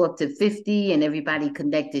 hats off to 50 and everybody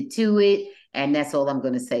connected to it. And that's all I'm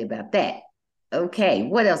going to say about that. Okay,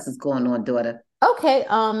 what else is going on, daughter? Okay,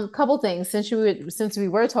 couple things since we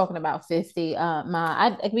were talking about 50, we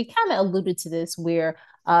kind of alluded to this where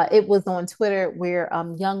it was on Twitter where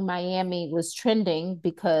Young Miami was trending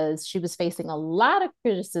because she was facing a lot of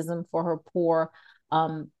criticism for her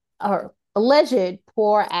alleged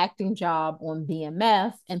poor acting job on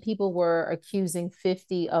BMF, and people were accusing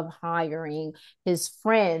 50 of hiring his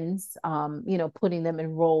friends, putting them in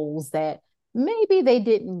roles that maybe they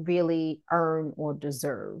didn't really earn or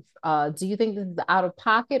deserve. Do you think this is out of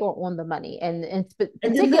pocket or on the money? And in And a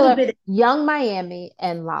little particular, bit. Young Miami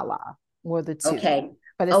and Lala were the two, Okay.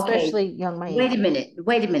 but Okay. especially Young Wait a Miami. minute.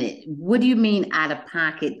 Wait a minute. What do you mean out of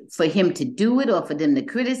pocket, for him to do it or for them to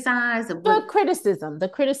criticize, or what? The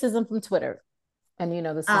criticism from Twitter, and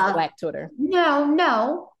this is Uh, Black Twitter. no,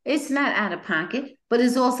 no, it's not out of pocket, but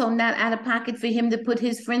it's also not out of pocket for him to put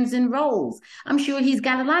his friends in roles. I'm sure he's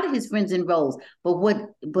got a lot of his friends in roles, but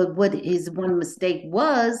what his one mistake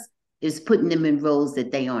was is putting them in roles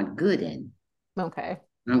that they aren't good in. Okay.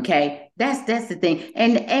 Okay, that's the thing.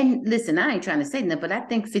 And listen, I ain't trying to say nothing, but I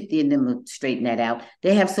think 50 of them will straighten that out.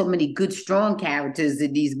 They have so many good, strong characters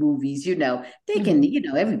in these movies. They can,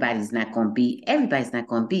 Hmm. everybody's not gonna be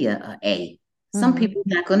a A. Some Hmm. people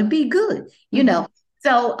are not gonna be good. Hmm.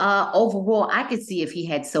 So overall, I could see if he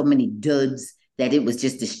had so many duds that it was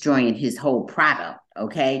just destroying his whole product.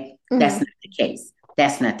 Okay. That's Hmm. not the case.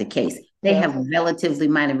 That's not the case. They Yeah. have relatively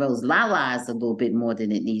minor roles. Lala is a little bit more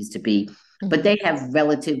than it needs to be, but Hmm. they have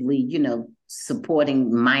relatively,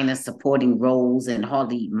 minor supporting roles, and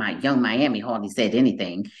hardly, my Young Miami hardly said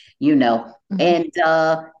anything. Hmm. And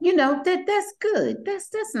that's good.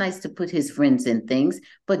 That's nice to put his friends in things,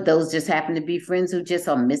 but those just happen to be friends who just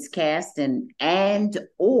are miscast and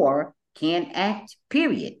or can't act,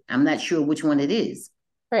 period. I'm not sure which one it is.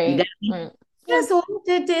 You got Right. me? Right. Yeah. That's all.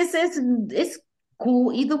 It's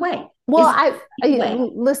cool either way. Well, It's either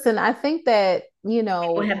way. listen. I think that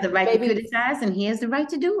People have the right to maybe criticize, and he has the right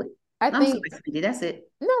to do it. I I'm sorry, think sweetie. That's it.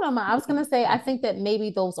 no, no, no. I was gonna say I think that maybe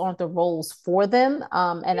those aren't the roles for them.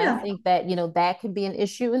 And I Yeah, think that that could be an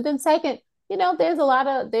issue. And then second, there's a lot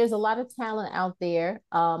of talent out there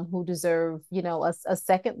who deserve, a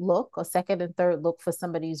second look, a second and third look for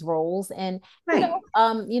some of these roles. And right.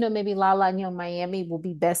 maybe Lala and Young Miami will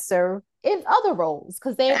be best served in other roles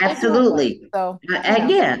because they're doing well. Absolutely. So,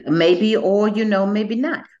 Yeah, maybe, or maybe not.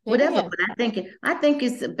 maybe Whatever. yeah. But I think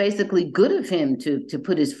it's basically good of him to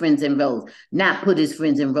put his friends in roles, not put his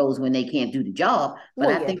friends in roles when they can't do the job. But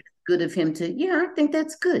Well, I yeah. think it's good of him to. Yeah, I think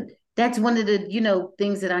that's good. That's one of the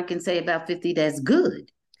things that I can say about 50. That's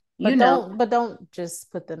good. You But know. don't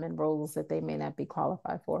just put them in roles that they may not be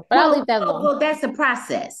qualified for. But I'll Well, leave that well, alone. well, that's a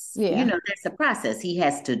process. Yeah. That's a process. He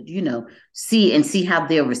has to, see how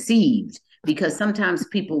they're received. Because sometimes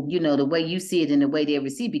people, the way you see it and the way they're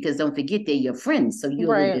received, because don't forget they're your friends. So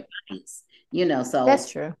you're a little Right. bit biased.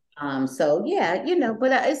 That's So true. so yeah,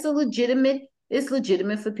 but it's legitimate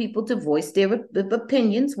for people to voice their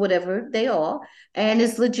opinions, whatever they are. And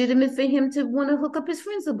it's legitimate for him to want to hook up his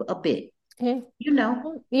friends a bit, Yeah. you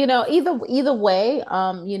know. Either way,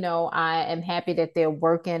 I am happy that they're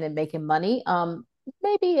working and making money.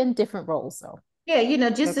 Maybe in different roles though. Yeah,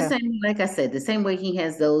 just the Okay. same, like I said, the same way he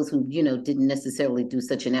has those who, didn't necessarily do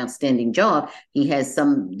such an outstanding job. He has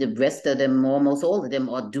the rest of them, almost all of them,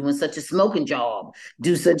 are doing such a smoking job,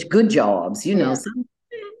 do such good jobs. Yeah.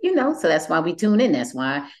 So that's why we tune in. That's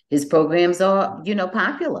why his programs are,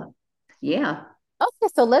 popular. Yeah.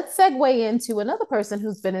 Okay, so let's segue into another person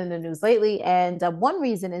who's been in the news lately. And one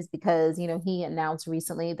reason is because, he announced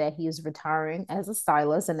recently that he is retiring as a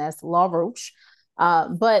stylist, and that's Law Roach.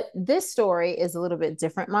 But this story is a little bit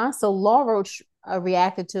different, Ma. So Law Roach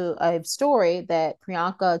reacted to a story that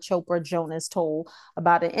Priyanka Chopra Jonas told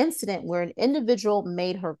about an incident where an individual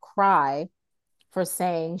made her cry for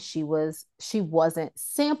saying she wasn't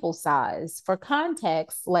sample size. For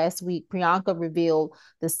context, last week Priyanka revealed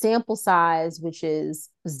the sample size, which is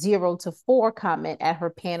 0 to 4 comment at her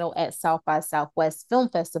panel at South by Southwest Film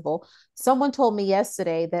Festival. Someone told me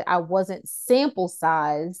yesterday that I wasn't sample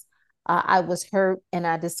size. I was hurt and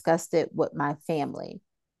I discussed it with my family.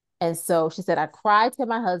 And so she said, I cried to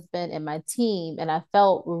my husband and my team, and I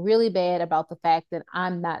felt really bad about the fact that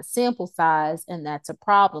I'm not sample size, and that's a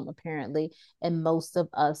problem, apparently. And most of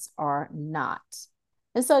us are not.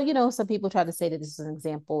 And so, some people try to say that this is an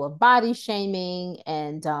example of body shaming.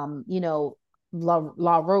 And,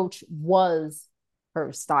 La Roach was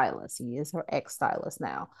her stylist. He is her ex stylist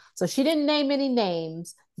now. So she didn't name any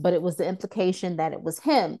names, but it was the implication that it was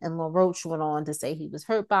him. And La Roach went on to say he was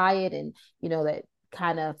hurt by it, and, that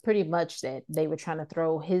kind of pretty much that they were trying to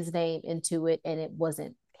throw his name into it, and it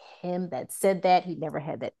wasn't him that said that. He never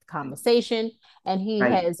had that conversation, and he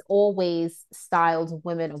Right. has always styled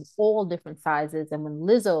women of all different sizes. And when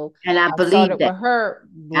Lizzo And I believe started that. with her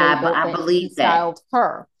label, I that he believe that. styled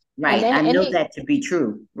her. And Right. then I and know he that to be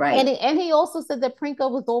true. and Right. he, and he also said that Prinko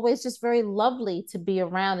was always just very lovely to be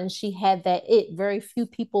around, and she had that it. Very few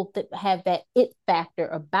people that have that it factor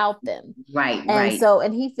about them. Right. And Right. so,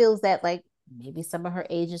 and he feels that like maybe some of her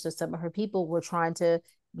agents or some of her people were trying to,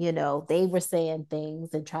 they were saying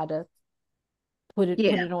things and try to put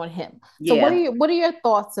Yeah. it on him. So Yeah. what are your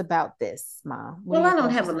thoughts about this, Ma? What are Well, your I don't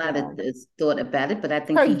thoughts have a just in lot of general? thought about it, but I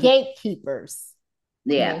think Her he hit. gatekeepers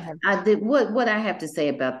may Yeah. have. I did. What I have to say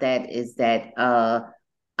about that is that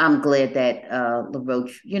I'm glad that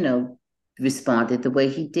LaRoche, responded the way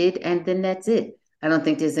he did, and then that's it. I don't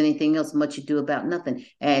think there's anything else much to do about nothing.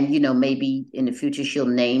 And maybe in the future she'll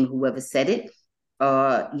name whoever said it,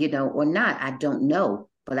 or not. I don't know.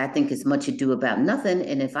 But I think it's much ado about nothing.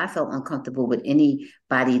 And if I felt uncomfortable with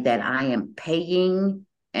anybody that I am paying,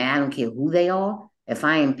 and I don't care who they are, if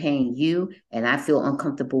I am paying you and I feel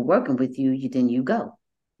uncomfortable working with you, then you go.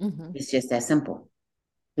 Mm-hmm. It's just that simple.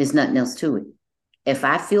 There's nothing else to it. If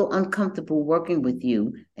I feel uncomfortable working with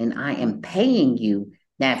you and I am paying you,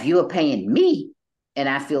 now if you're paying me and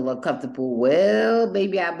I feel uncomfortable, well,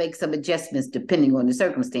 maybe I'll make some adjustments depending on the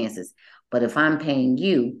circumstances. But if I'm paying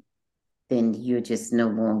you, then you're no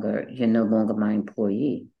longer my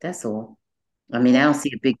employee. That's all. I mean, I don't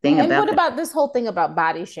see a big thing And about what that. about this whole thing about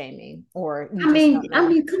body shaming, or you just don't I know?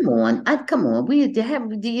 mean, come on, come on. We have,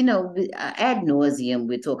 ad nauseum.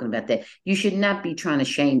 We're talking about that. You should not be trying to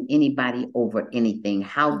shame anybody over anything,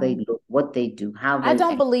 how they Mhm. look, what they do, how I they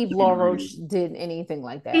don't act. believe Laura Roach did anything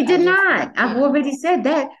like He that. I did just, not. I've yeah, already said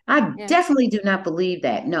that. I yeah. definitely do not believe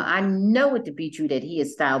that. No, I know it to be true that he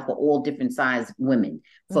is styled for all different size women,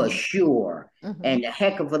 for Mm-hmm. sure, Mm-hmm. and a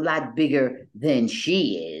heck of a lot bigger than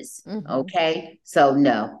she is. Mm-hmm. Okay. So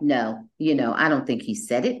no, no, I don't think he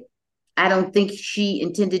said it. I don't think she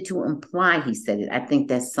intended to imply he said it. I think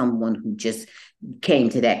that's someone who just came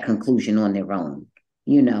to that conclusion on their own.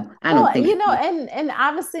 I don't Well, think and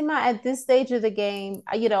obviously, my at this stage of the game,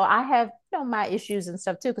 I have my issues and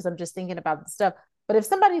stuff too, because I'm just thinking about the stuff. But if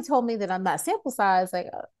somebody told me that I'm not sample size, like,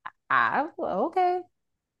 well, okay,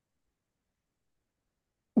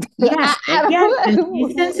 yes, and yes, and be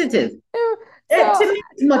I sensitive. To so me,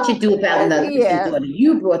 it's much ado about nothing. Listen, yeah. daughter,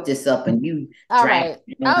 you brought this up and you All dragged right.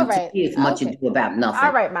 it All on. To right. me, it's much Okay. ado about All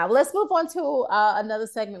nothing. right, Ma. Let's move on to another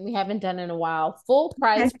segment we haven't done in a while. Full Okay.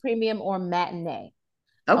 price, premium, or matinee.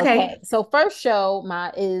 Okay. Okay. So first show,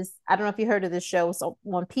 Ma, is I don't know if you heard of this show. It's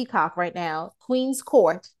on Peacock right now. Queen's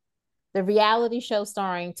Court, the reality show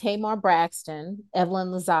starring Tamar Braxton, Evelyn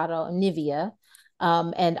Lozado, and Nivea.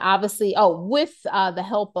 And obviously, with the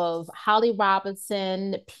help of Holly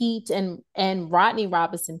Robinson, Pete, and Rodney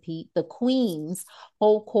Robinson, Pete, the Queens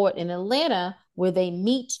hold court in Atlanta, where they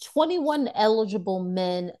meet 21 eligible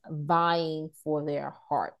men vying for their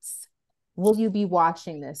hearts. Will you be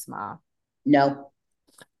watching this, Ma? No.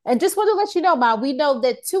 And just want to let you know, Ma, we know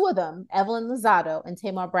that two of them, Evelyn Lozado and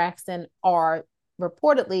Tamar Braxton, are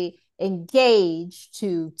reportedly engaged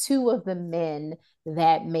to two of the men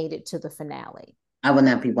that made it to the finale. I will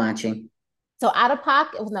not be watching. So out of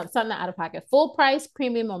pocket, no, something not out of pocket, full price,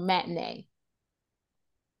 premium, or matinee.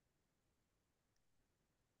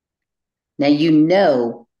 Now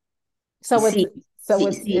So it's see, so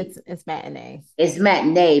it's matinee. it's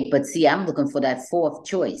matinee, but see, I'm looking for that fourth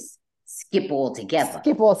choice. Skip altogether.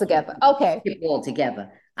 Skip all together. Okay. Skip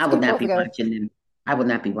altogether. I would Skip not all be together. watching them. I would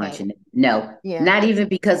not be Okay. watching them. No, Yeah. not even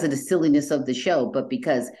because of the silliness of the show, but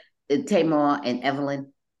because Tamar and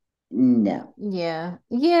Evelyn, no. Yeah.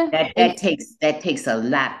 Yeah. That takes a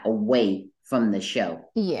lot away from the show.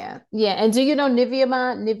 Yeah, yeah. And do you know Nivea?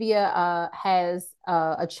 Nivea has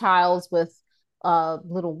a child with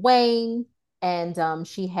little Wayne. and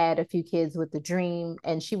she had a few kids with the Dream,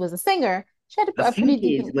 and she was a singer. She had A a few pretty kids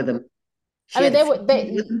decent. with him. I She mean, had a they few were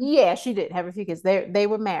kids with they him. yeah, she did have a few kids. They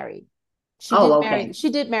were married. Oh, okay. She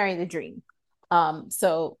did marry the Dream.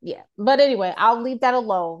 So yeah. But anyway, I'll leave that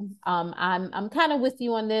alone. I'm kind of with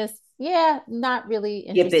you on this. Yeah, not really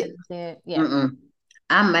Skip interested it. in it. Yeah. Mm-mm.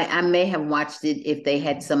 I may have watched it if they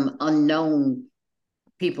had some unknown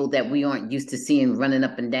people that we aren't used to seeing running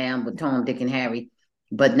up and down with Tom, Dick, and Harry,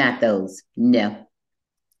 but not those. No.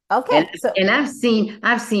 And Okay. So and I've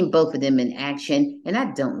seen both of them in action, and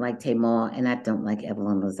I don't like Tamar and I don't like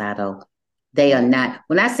Evelyn Lozado. They are yeah, not.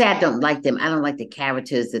 When I say I don't like them, I don't like the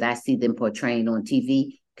characters that I see them portraying on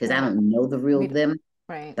TV because I right. don't know the real Me, them,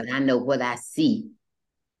 right. but I know what I see.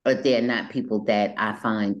 But they're not people that I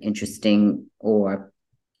find interesting or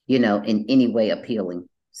in any way appealing.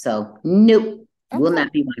 So nope, will Okay.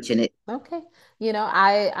 not be watching it. Okay.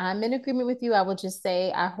 I'm in agreement with you. I would just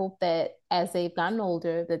say I hope that as they've gotten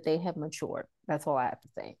older that they have matured. That's all I have to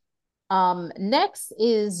say. Next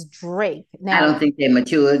is Drake. I don't Now, think they're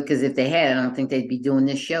matured because if they had, I don't think they'd be doing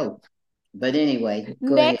this show. But anyway,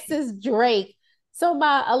 go ahead. next is Drake. So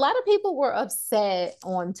my a lot of people were upset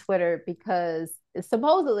on Twitter because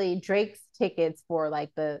supposedly Drake's tickets for like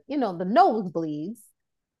the nosebleeds,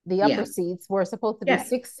 the upper Yeah, seats were supposed to be yeah.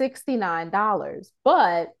 $669,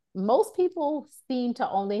 but most people seem to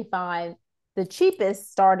only find the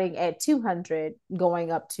cheapest starting at 200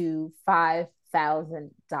 going up to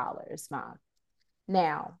 $5,000, mom.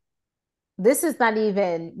 Now, this is not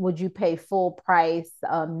even would you pay full price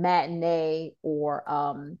matinee or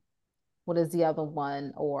what is the other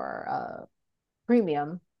one or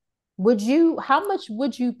premium. Would you how much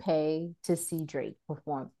would you pay to see Drake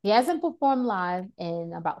perform? He hasn't performed live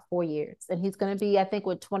in about 4 years, and he's going to be, I think,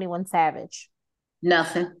 with 21 Savage.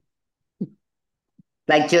 Nothing.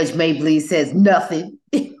 Like Judge Mabley says, nothing.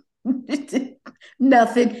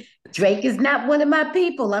 Nothing. Drake is not one of my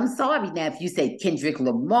people. I'm sorry. Now, if you say Kendrick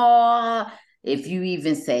Lamar, if you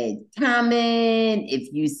even said Common,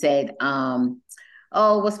 if you said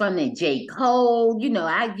oh, what's my name? J. Cole,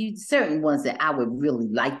 I use certain ones that I would really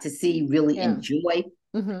like to see, really Yeah. enjoy.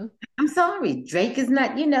 Mm-hmm. I'm sorry, Drake is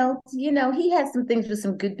not, he has some things with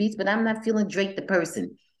some good beats, but I'm not feeling Drake the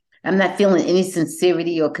person. I'm not feeling any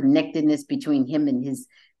sincerity or connectedness between him and his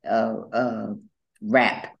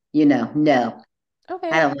rap. No, I Okay.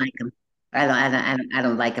 don't like him. I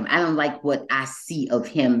don't like him. I don't like what I see of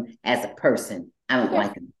him as a person. I don't Okay.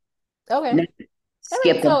 like him. Okay. No, All right.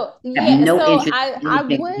 skip him. So Have yeah. no So interest in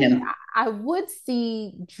anything from him. I would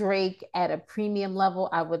see Drake at a premium level.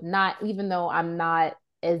 I would not, even though I'm not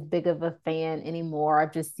as big of a fan anymore.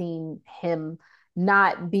 I've just seen him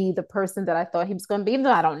not be the person that I thought he was going to be, even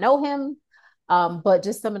though I don't know him. But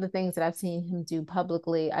just some of the things that I've seen him do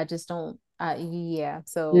publicly, I just don't. Yeah.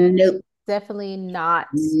 So Nope. definitely not.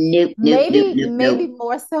 Nope. Nope. Nope. Nope. Maybe Nope.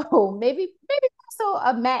 more so, maybe more so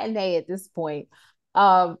a matinee at this point.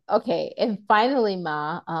 Okay, and finally,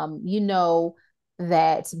 Ma, you know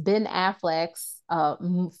that Ben Affleck's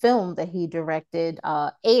film that he directed,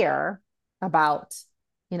 Air, about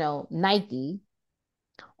Nike,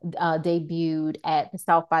 debuted at the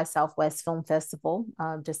South by Southwest Film Festival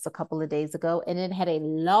just a couple of days ago, and it had a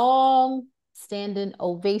long standing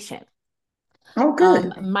ovation. Oh,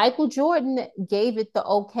 good. Michael Jordan gave it the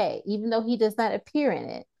okay, even though he does not appear in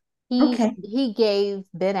it. Okay. He gave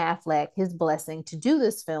Ben Affleck his blessing to do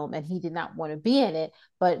this film, and he did not want to be in it.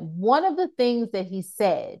 But one of the things that he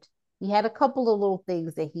said, he had a couple of little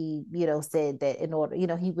things that he, said that in order,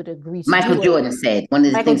 he would agree to Michael do it. Jordan said one of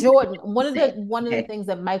the Michael things Jordan, he said. one of the Okay. things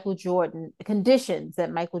that Michael Jordan conditions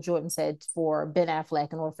that Michael Jordan said for Ben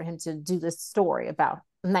Affleck in order for him to do this story about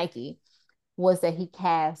Nike was that he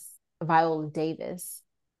cast Viola Davis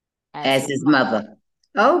as As his his mother.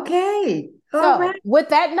 mother. Okay. All So, right. with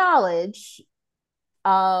that knowledge,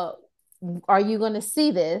 uh, are you going to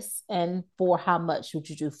see this, and for how much would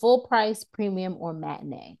you do? Full price, premium, or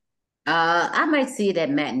matinee? I might see it at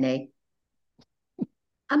matinee.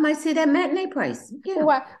 I might see that matinee price. Yeah.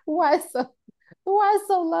 Why why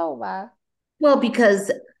so low, why? Well,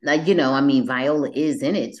 because I mean, Viola is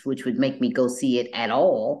in it, which would make me go see it at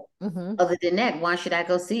all. Mm-hmm. Other than that, why should I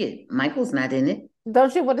go see it? Michael's not in it.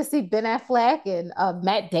 Don't you want to see Ben Affleck and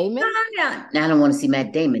Matt Damon? I don't want to see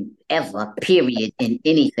Matt Damon ever, period, in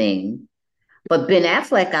anything. But Ben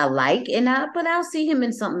Affleck, I like, but I'll see him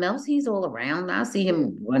in something else. He's all around. I'll see Yeah.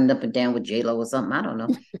 him running up and down with J Lo or something. I don't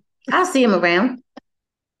know. I'll see him around.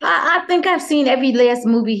 I think I've seen every last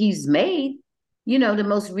movie he's made. The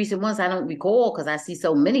most recent ones I don't recall because I see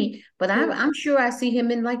so many, but I'm sure I see him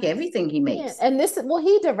in like everything he Yeah, makes. and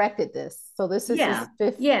he directed this, so this is Yeah, his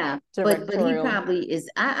fifth yeah. But he directorial probably is.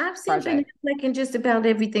 I've seen Ben project. Affleck in just about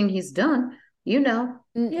everything he's done. Yeah.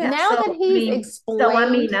 Now So that I he's mean, so I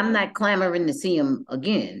explained mean, I'm not clamoring to see him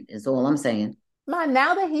again. Is all I'm saying.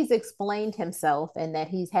 now that he's explained himself and that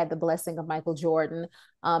he's had the blessing of Michael Jordan,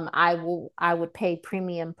 I would pay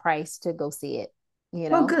premium price to go see it, you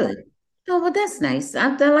Well, know. good. Oh, well, that's nice.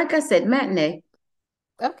 Like I said, matinee.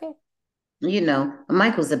 Okay.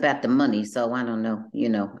 Michael's about the money, so I don't know.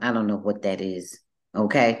 I don't know what that is.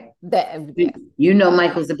 Okay. That You yeah.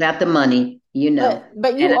 Michael's about the money,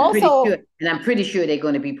 But and you also I'm pretty sure they're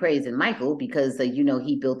going to be praising Michael because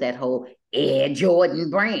he built that whole Air Jordan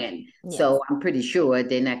brand. yes. So I'm pretty sure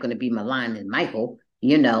they're not going to be maligning Michael.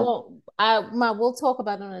 Well, we'll talk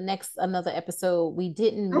about it on the next another episode. We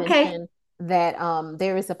didn't Okay. mention that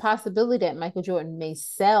there is a possibility that Michael Jordan may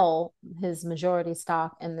sell his majority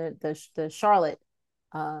stock in the Charlotte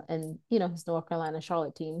and his North Carolina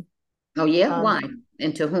Charlotte team Oh yeah, um why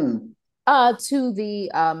and to whom? to the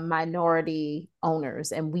minority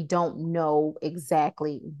owners, and we don't know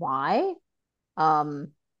exactly why. Um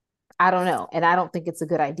I don't know. And I don't think it's a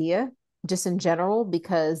good idea just in general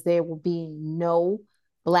because there will be no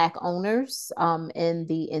black owners in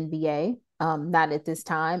the NBA, not at this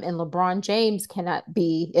time. And LeBron James cannot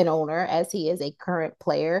be an owner as he is a current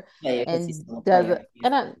player Player, because he's and still a does player.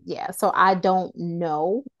 Yeah. and yeah, so I don't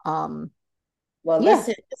know. Well, Yeah.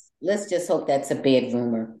 let's just hope that's a bad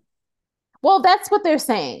rumor. Well, that's what they're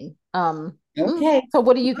saying. Okay. So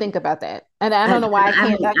what do you think about that? And I I, don't know why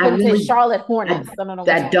I I couldn't say really, Charlotte I, Hornets. I don't know what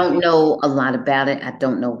I you want don't to say. know a lot about it. I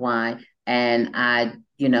don't know why. And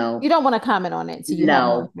You don't want to comment on it so you have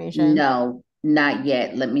more no, information. no, not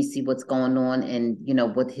yet. Let me see what's going on and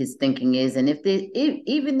what his thinking is, and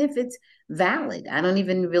even if it's valid. I don't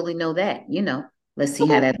even really know that. Let's see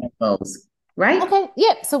how Okay. that goes. Right, Okay.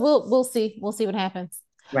 Yeah. So we'll see. We'll see what happens.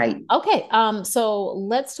 right. Okay. So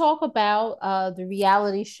let's talk about the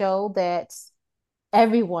reality show that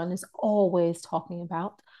everyone is always talking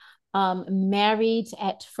about. Married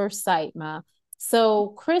at First Sight, Ma. So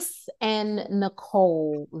Chris and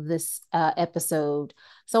Nicole this episode.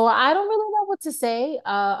 So I don't really know what to say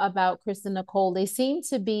about Chris and Nicole. They seem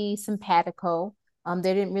to be simpatico.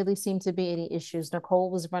 There didn't really seem to be any issues. Nicole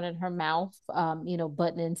was running her mouth,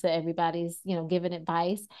 butting into everybody's, giving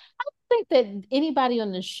advice. I don't think that anybody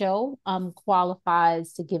on the show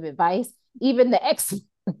qualifies to give advice. Even the ex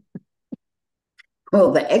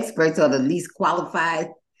Well, the experts are the least qualified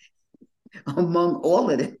among all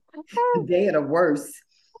of them. They are the worst.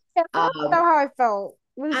 Yeah, I don't know Um, how I felt.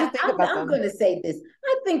 What did you think about I'm them? going to say this.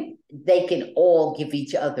 I think they can all give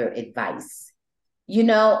each other advice.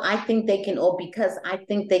 I think they can all, because I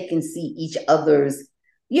think they can see each other's,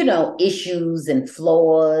 issues and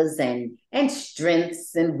flaws and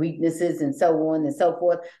strengths and weaknesses and so on and so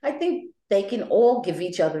forth. I think they can all give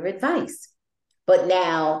each other advice. But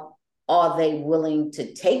now, are they willing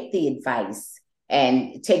to take the advice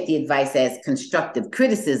and take the advice as constructive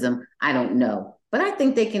criticism? I don't know. But I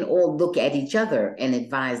think they can all look at each other and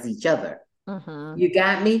advise each other. Mm-hmm. You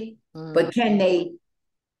got me? But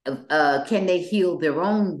Mm-hmm. can they heal their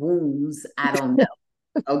own wounds? I don't know.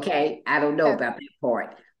 Okay. I don't know Yes. about that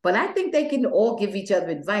part. But I think they can all give each other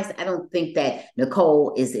advice. I don't think that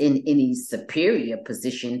Nicole is in any superior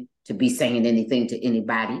position to be saying anything to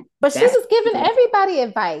anybody. But she That's was giving everybody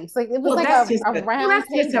advice. Like it was well, like a round that's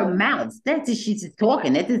just her table. mouth. That's just she's just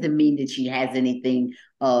talking. That doesn't mean that she has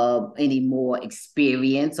any more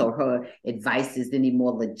experience or her advice is any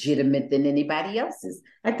more legitimate than anybody else's.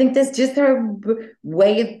 I think that's just her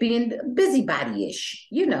way of being busybody-ish.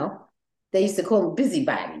 They used to call him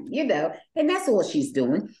busybody. And that's all she's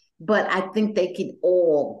doing. But I think they can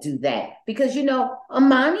all do that because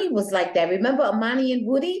Amani was like that. Remember Amani and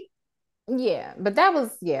Woody? Yeah, but that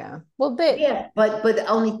was yeah. Well, Yeah, but the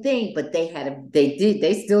only thing, but they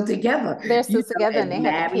still together, they're still together and and they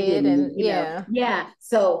have a married, kid, and and yeah. yeah.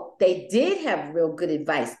 So they did have real good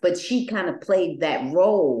advice, but she kind of played that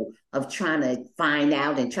role of trying to find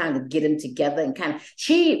out and trying to get them together, and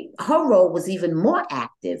her role was even more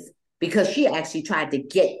active because she actually tried to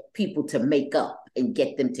get people to make up and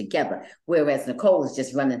get them together, whereas Nicole is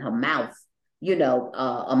just running her mouth.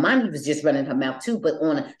 Amani was just running her mouth too, but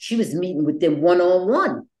she was meeting with them one on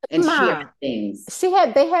one and sharing Ma, things.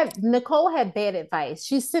 they had Nicole had bad advice.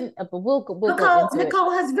 She's sitting but we'll go Nicole into it.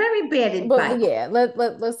 Nicole has very bad But advice. yeah,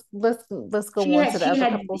 let's go She on had to the she other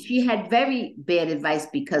had couples. she had very bad advice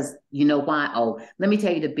because you know why? Oh, let me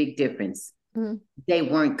tell you the big difference. Mhm. They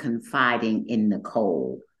weren't confiding in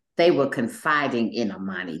Nicole. They were confiding in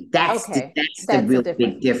Amani. That's the Okay, that's the that's a real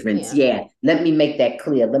different. big difference. Yeah. Yeah. Let me make that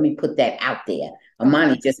clear. Let me put that out there.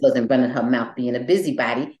 Amani Okay. just wasn't running her mouth being a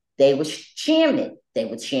busybody. They were sharing it. They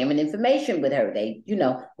were sharing information with her. They,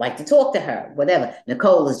 like to talk to her, whatever.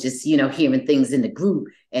 Nicole is just, hearing things in the group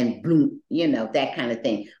and bloom, that kind of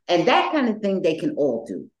thing. And that kind of thing they can all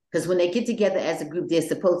do. Because when they get together as a group, they're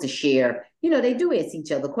supposed to share, they do ask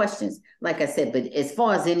each other questions, like I said. But as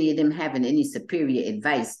far as any of them having any superior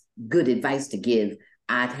advice, good advice to give,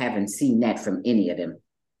 I haven't seen that from any of them.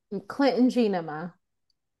 Clinton Gina, ma.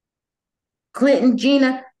 Clinton,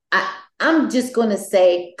 Gina, I'm just going to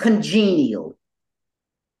say congenial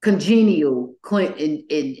Clinton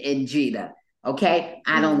and Gina. Okay.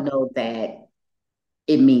 I don't know that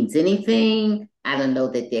it means anything. I don't know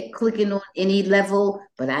that they're clicking on any level,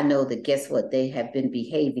 but I know that guess what? They have been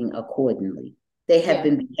behaving accordingly. They have Yeah.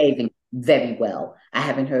 been behaving very well. I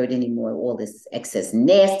haven't heard any more of all this excess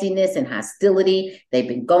nastiness and hostility. They've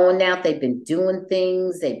been going out, they've been doing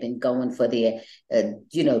things, they've been going for their,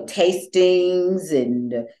 tastings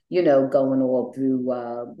and, going all through,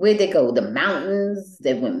 where'd they go? The mountains.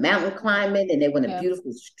 They went mountain climbing and they went a Yeah.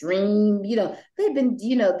 beautiful stream. They've been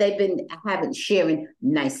having sharing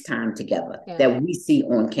nice time together Yeah. that we see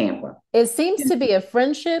on camera. It seems to be a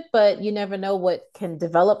friendship, but you never know what can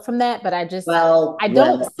develop from that. But Well, I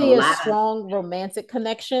don't well, a see a lot of strong romantic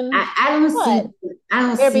connection, I don't but see I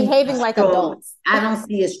don't they're see a behaving like strong adults. I don't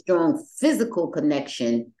see a strong physical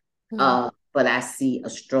connection, Mhm. but I see a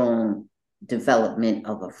strong development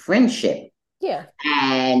of a friendship. Yeah.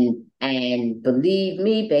 And believe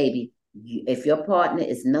me, baby, if your partner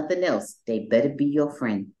is nothing else, they better be your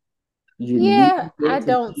friend. You need Yeah, I them to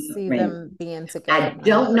don't be your see friend. them being together I now.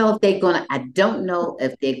 don't know if they're gonna. I don't know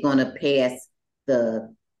if they're gonna pass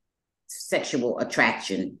the sexual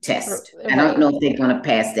attraction test. I don't Right. know if they're gonna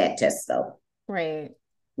pass that test though. Right.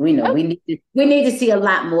 We know Oh, we need to see a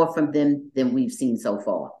lot more from them than we've seen so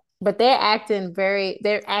far. but they're acting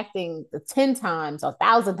 10 times or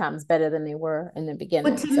 1,000 times better than they were in the But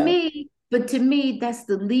beginning. to So, me, but to me, that's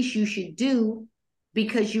the least you should do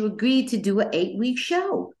because you agreed to do an 8-week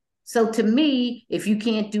show. So to me, if you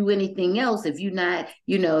can't do anything else, if you're not,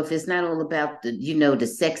 if it's not all about the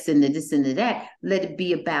sex and the this and the that, let it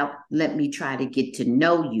be about, let me try to get to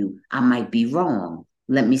know you. I might be wrong.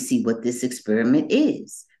 Let me see what this experiment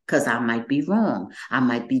is. Because I might be wrong. I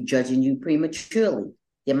might be judging you prematurely.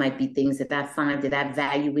 There might be things that I find that I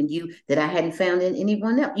value in you that I hadn't found in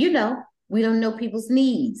anyone else. We don't know people's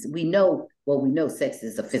needs. We know sex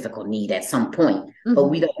is a physical need at some point, but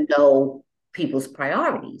we mhm. don't know people's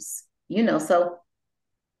priorities. So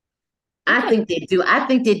I Okay. think I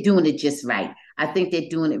think they're doing it just right. I think they're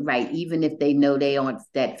doing it right, even if they know they aren't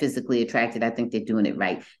that physically attracted. I think they're doing it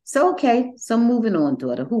right. So okay, so moving on,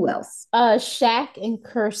 daughter. Who else? Shaq and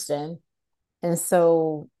Kirsten. And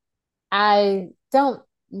so I don't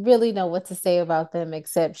really know what to say about them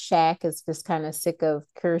except Shaq is just kind of sick of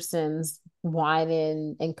Kirsten's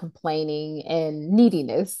whining and complaining and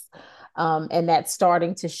neediness. And that's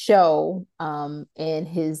starting to show in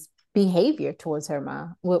his behavior towards her, Ma.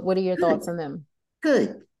 What are your thoughts Good, on them?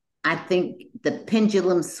 good. I think the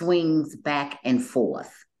pendulum swings back and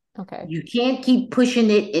forth. Okay. You can't keep pushing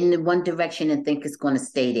it in the one direction and think it's going to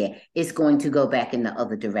stay there. It's going to go back in the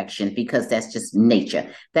other direction because that's just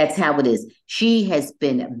nature. That's how it is. She has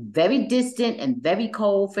been very distant and very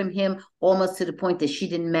cold from him, almost to the point that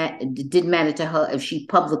it didn't matter to her if she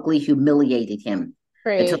publicly humiliated him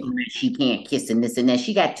and told Great. him that she can't kiss and this and that.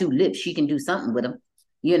 She got 2 lips. She can do something with them,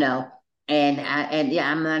 you know. And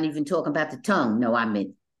yeah, I'm not even talking about the tongue. No, I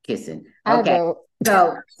meant kissing. I Okay. know.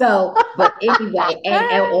 But anyway,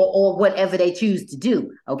 or whatever they choose to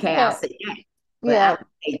do. Okay, I'll Yeah. say that. But I Yeah. would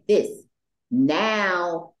say this.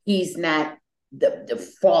 Now he's not the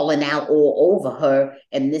falling out all over her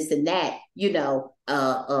and this and that,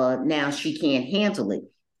 now she can't handle it.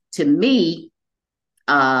 To me,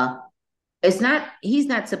 uh, he's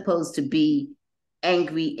not supposed to be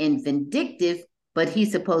angry and vindictive, but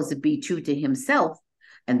he's supposed to be true to himself.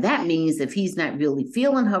 And that means if he's not really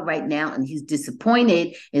feeling her right now and he's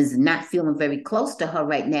disappointed, is not feeling very close to her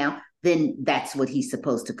right now, then that's what he's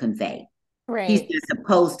supposed to convey. He's Right. not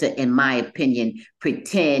supposed to, in my opinion,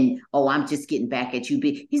 pretend, oh, I'm just getting back at you.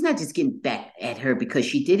 He's not just getting back at her because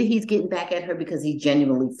she did it. He's getting back at her because he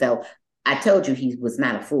genuinely felt, I told you he was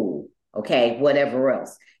not a fool. Okay, whatever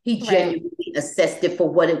else. He Right. genuinely assessed it for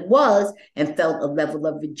what it was and felt a level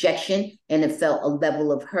of rejection and it felt a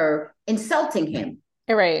level of her insulting him.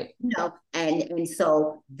 Right. And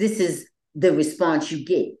so this is the response you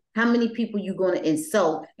get. How many people you going to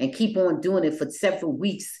insult and keep on doing it for several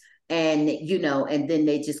weeks and and then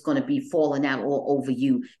they're just going to be falling out all over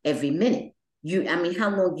you every minute. I mean, how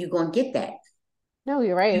long you going to get that? No,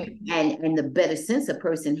 you're right. And the better sense a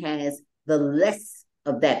person has, the less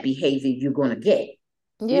of that behavior you're going to get,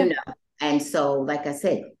 you Yeah. know. And so, like I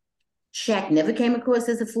said, Shaq never came across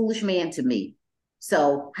as a foolish man to me.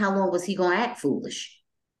 So how long was he going to act foolish?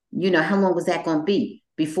 How long was that going to be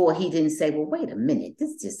before he didn't say, well, wait a minute,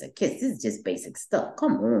 this is just a kiss. This is just basic stuff.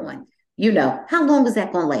 Come on. How long is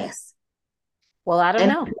that going to last? Well, I don't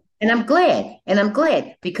And know. and I'm glad. And I'm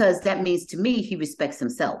glad because that means to me he respects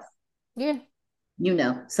himself. Yeah.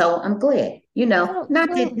 So I'm glad, So, not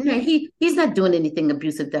that well, he's not doing anything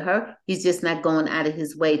abusive to her. He's just not going out of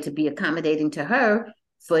his way to be accommodating to her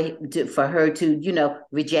for her to,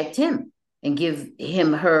 reject him and give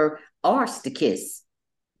him her arse to kiss.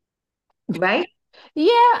 Right?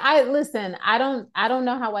 yeah, I listen, I don't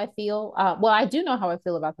know how I feel. Well, I do know how I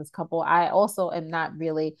feel about this couple. I also am not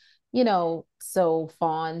really, so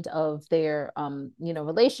fond of their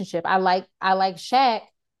relationship. I like Shaq,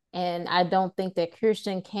 and I don't think that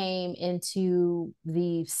Kirsten came into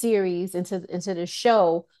the series, into the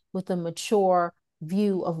show with a mature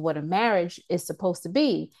view of what a marriage is supposed to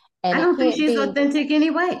be. And I it don't think can't she's be, authentic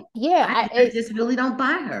anyway. yeah, I just really don't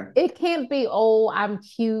buy her. it can't be, oh, I'm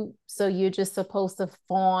cute, so you're just supposed to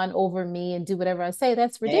fawn over me and do whatever I say.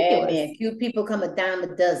 That's Yeah, ridiculous. man, cute people come a dime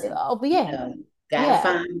a dozen. Oh, but You yeah, know, gotta yeah,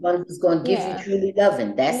 find one who's gonna give you yeah, truly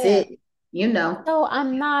loving. That's yeah. it. You know. So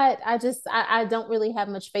I'm not, I don't really have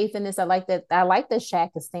much faith in this. I like that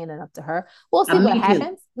Shaq is standing up to her. We'll see what Me too.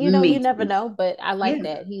 happens. You Me never too. know, but I like Yeah,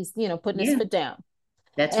 that. He's, putting his yeah, foot down.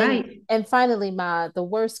 that's And right. and finally, the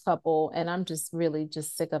worst couple, and I'm just really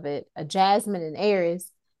just sick of it. Jasmine and Aries.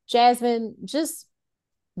 Jasmine, just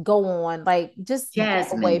go on. Like, just get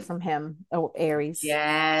away Jasmine, from him, oh, Aries.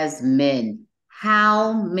 Jasmine,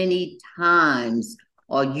 how many times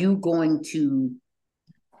are you going to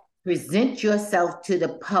present yourself to the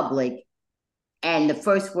public and the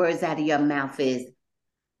first words out of your mouth is,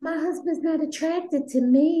 my husband's not attracted to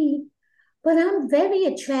me, but I'm very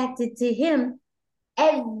attracted to him.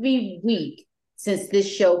 Every week since this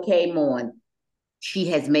show came on, she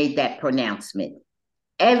has made that pronouncement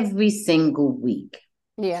every single week.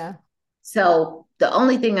 Yeah. So the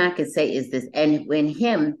only thing I can say is this, and when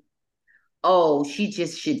him, oh, she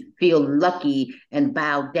just should feel lucky and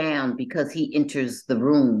bow down because he enters the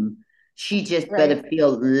room. She just better Right.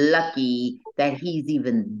 feel lucky that he's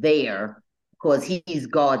even there because he's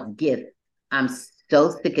God's gift. I'm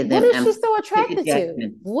so sick of What them. is I'm she so sick of attracted to?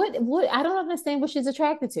 Jackson. What I don't understand what she's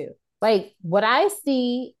attracted to. Like, what I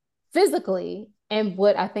see physically and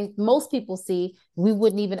what I think most people see, we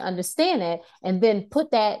wouldn't even understand it. And then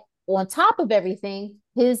put that on top of everything,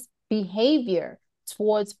 his behavior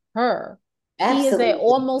towards her. He is a Absolutely.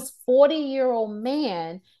 almost 40-year-old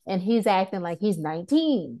man, and he's acting like he's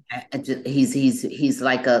 19. He's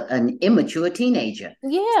like an immature teenager.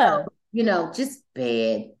 Yeah. So, just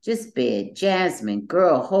bad. Jasmine,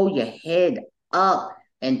 girl, hold your head up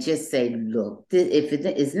and just say, look, if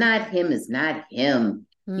it's not him, it's not him.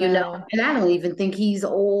 No. And I don't even think he's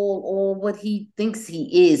all what he thinks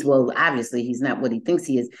he is. Well, obviously he's not what he thinks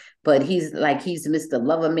he is, but he's Mr.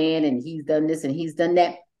 Lover Man and he's done this and he's done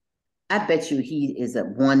that. I bet you he is a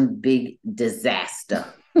one big disaster.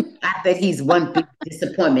 I bet he's one big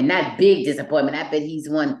disappointment, not big disappointment. I bet he's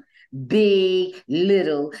one big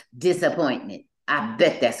little disappointment. I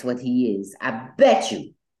bet that's what he is. I bet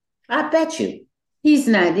you. I bet you. He's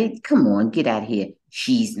not it. Come on, get out of here.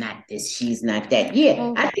 She's not this, she's not that. Yeah,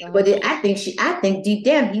 Oh I think but gosh. I think deep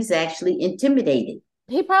down he's actually intimidated.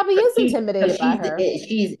 He probably is Because intimidated by her.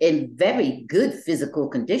 she's in very good physical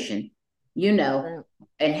condition, you know, Right.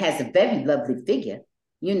 and has a very lovely figure.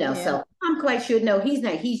 Yeah. So I'm quite sure. No, he's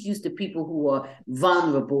not. He's used to people who are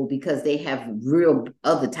vulnerable because they have real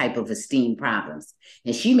other type of esteem problems,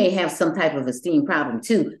 and she may have some type of esteem problem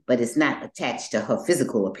too, but it's not attached to her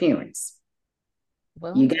physical appearance.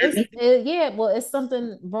 You Well, got me? yeah, well, it's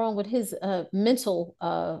something wrong with his mental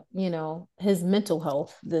his mental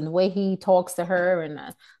health, the way he talks to her and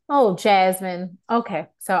oh, Jasmine. Okay.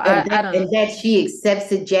 So I don't know. And that she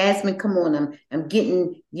accepts it, Jasmine. Come on, I'm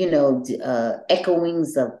getting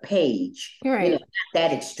echoings of Paige. You're Not right.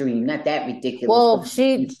 that extreme, not that ridiculous, but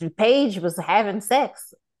Well, Paige was having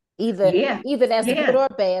sex, either yeah, either that's good yeah, or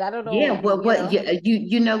bad. I don't yeah. know, Well, what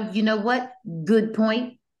you know what? Good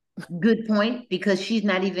point. Good point, because she's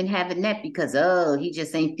not even having that because he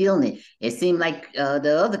just ain't feeling it. It seemed like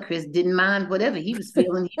the other Chris didn't mind whatever he was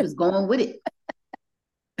feeling. He was going with it.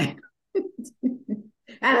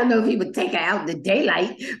 I don't know if he would take her out in the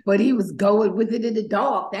daylight, but he was going with it in the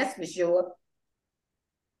dark. That's for sure.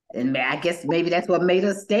 And I guess maybe that's what made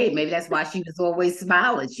her stay. Maybe that's why she was always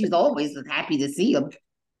smiling. She's always happy to see him.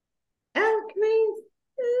 Oh,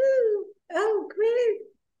 Chris. Ooh, oh,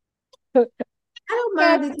 Chris. I don't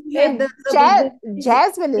Yeah, mind that you had the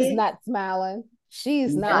Jasmine is kids. not smiling.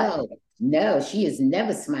 She's not. No, no, she is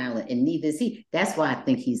never smiling, and neither is he. That's why I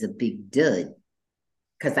think he's a big dud.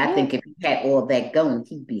 Because I Yeah, think if he had all that going,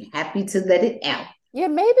 he'd be happy to let it out. yeah.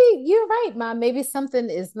 Maybe you're right, Mom. Maybe something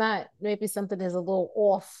is not. Maybe something is a little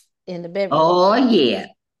off in the bedroom. Oh yeah.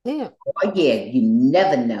 Yeah, Oh yeah. You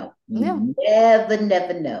never know. yeah, You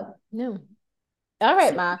never know. yeah. All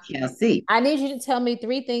right, So Ma. we shall see. I need you to tell me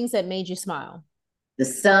three things that made you smile. The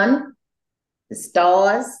sun, the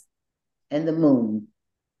stars, and the moon.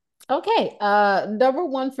 Okay. Number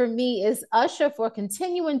one for me is Usher for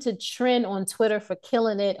continuing to trend on Twitter for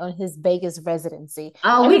killing it on his Vegas residency.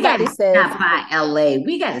 Oh, we got Everybody to says, stop by LA.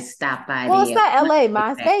 We got to stop by well, it's there. not LA,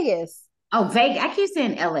 Ma, it's Vegas. Oh, Vegas. I keep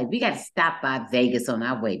saying LA. We got to stop by Vegas on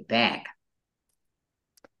our way back.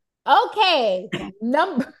 Okay.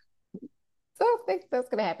 Number don't think that's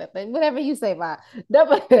gonna happen, but whatever you say, Ma.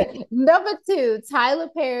 Number two, Tyler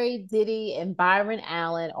Perry, Diddy, and Byron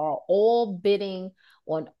Allen are all bidding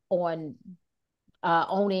on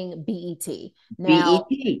owning BET. Now,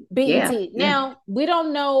 BET. Yeah. BET. Yeah. Now, we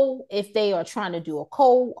don't know if they are trying to do a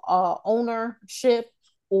co ownership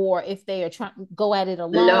or if they are trying to go at it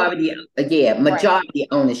alone. Minority, yeah, Right, majority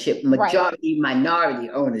ownership, right, majority minority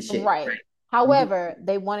ownership. right. Right. Mhm. However,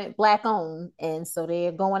 they want it black owned, and so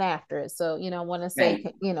they're going after it. So, I want to say,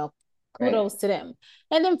 Right. Right. kudos to them.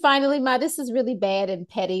 And then finally, this is really bad and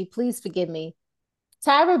petty. Please forgive me.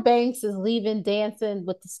 Tyra Banks is leaving Dancing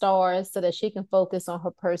with the Stars so that she can focus on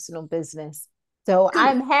her personal business. So Good.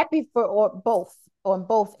 I'm happy for both on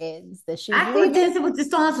both ends that she's I thought leaving. Dancing with the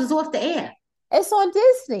Stars was off the air. It's on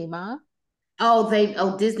Disney, Ma.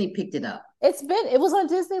 Oh, Disney picked it up. It was on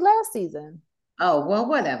Disney last season. Oh, well,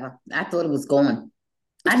 whatever. I thought it was gone.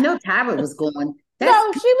 I know Tyra was gone. That's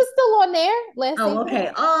No, she was still on there last Oh, season.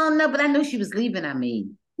 okay. Oh no, but I knew she was leaving. I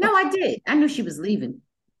mean, no, I did. I knew she was leaving.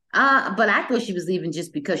 But I thought she was leaving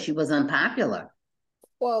just because she was unpopular.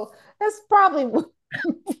 Well, that's probably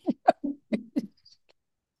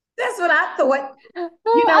That's what I thought.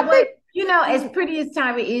 You know I what? think As pretty as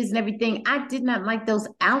Tyra is and everything, I did not like those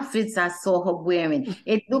outfits I saw her wearing.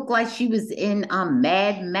 It looked like she was in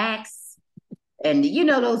Mad Max, and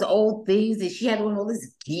those old things that she had on all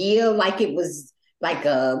this gear, like it was like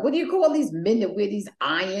what do you call these men that wear these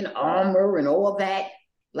iron armor and all that?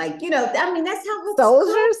 Like, I mean, that's how it looks.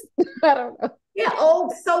 soldiers. I don't know. Yeah,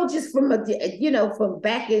 old soldiers from from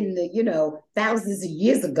back in the thousands of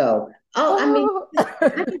years ago. Oh, I mean, Oh,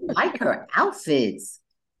 I didn't like her outfits.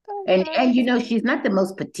 And oh she's not the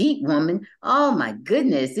most petite woman. Oh my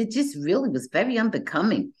goodness, it just really was very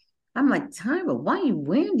unbecoming. I'm like, Tyra, why are you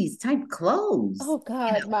wearing these type clothes? oh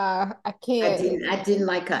God, Ma, I I can't. didn't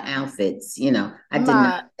like her outfits. I did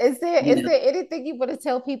not. Ma, is there You is know, there anything you want to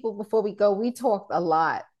tell people before we go? We talked a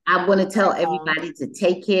lot. I want to tell Very long. everybody to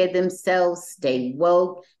take care of themselves, stay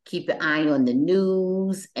woke, keep an eye on the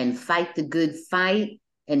news, and fight the good fight.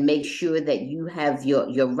 And make sure that you have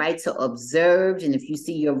your rights are observed. And if you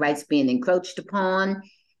see your rights being encroached upon,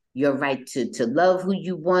 your right to love who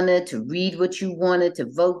you wanna, to read what you wanna, to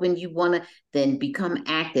vote when you wanna, then become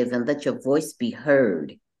active and let your voice be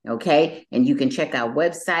heard. Okay, and you can check our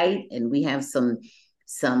website, and we have some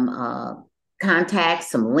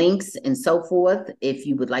contacts, some links, and so forth. If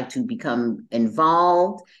you would like to become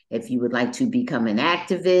involved, if you would like to become an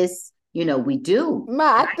activist, we do.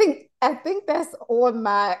 Ma, I think that's on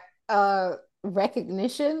my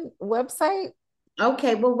recognition website.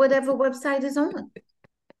 Okay, well, whatever website is on.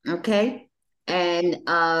 Okay. And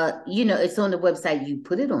it's on the website you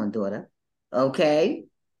put it on, daughter. Okay.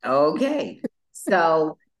 Okay.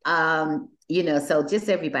 So so just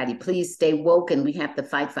everybody, please stay woke, and we have to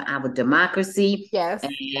fight for our democracy, Yes.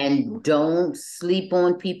 and don't sleep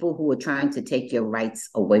on people who are trying to take your rights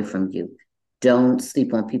away from you. Don't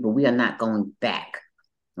sleep on people. We are not going back.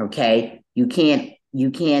 Okay. You can't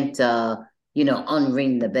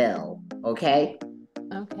unring the bell. Okay.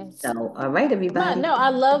 Okay. So, all right, everybody. No, I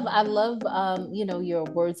love your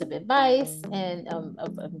words of advice and of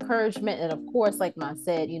encouragement. And of course, like Ma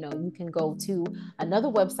said, you can go to another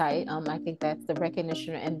website. I think that's the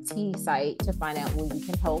Recognition MT site to find out where you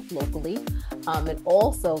can help locally. And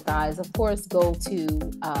also, guys, of course, go to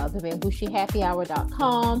the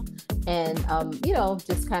bambushihappyhour.com and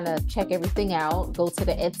just kind of check everything out. Go to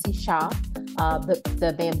the Etsy shop,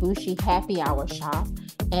 the Bambushi Happy Hour shop.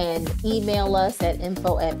 and email us at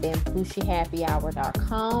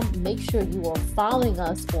info@bambushihappyhour.com. Make sure you are following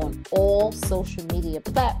us on all social media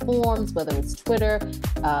platforms, whether it's Twitter,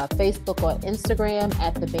 Facebook, or Instagram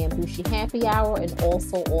at the Bambushi Happy Hour, and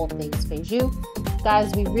also all things Feiju.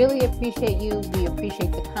 Guys, we really appreciate you. We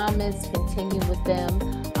appreciate the comments. Continue with them,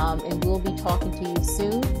 and we'll be talking to you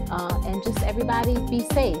soon. And just everybody be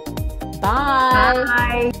safe. Bye.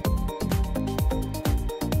 Bye.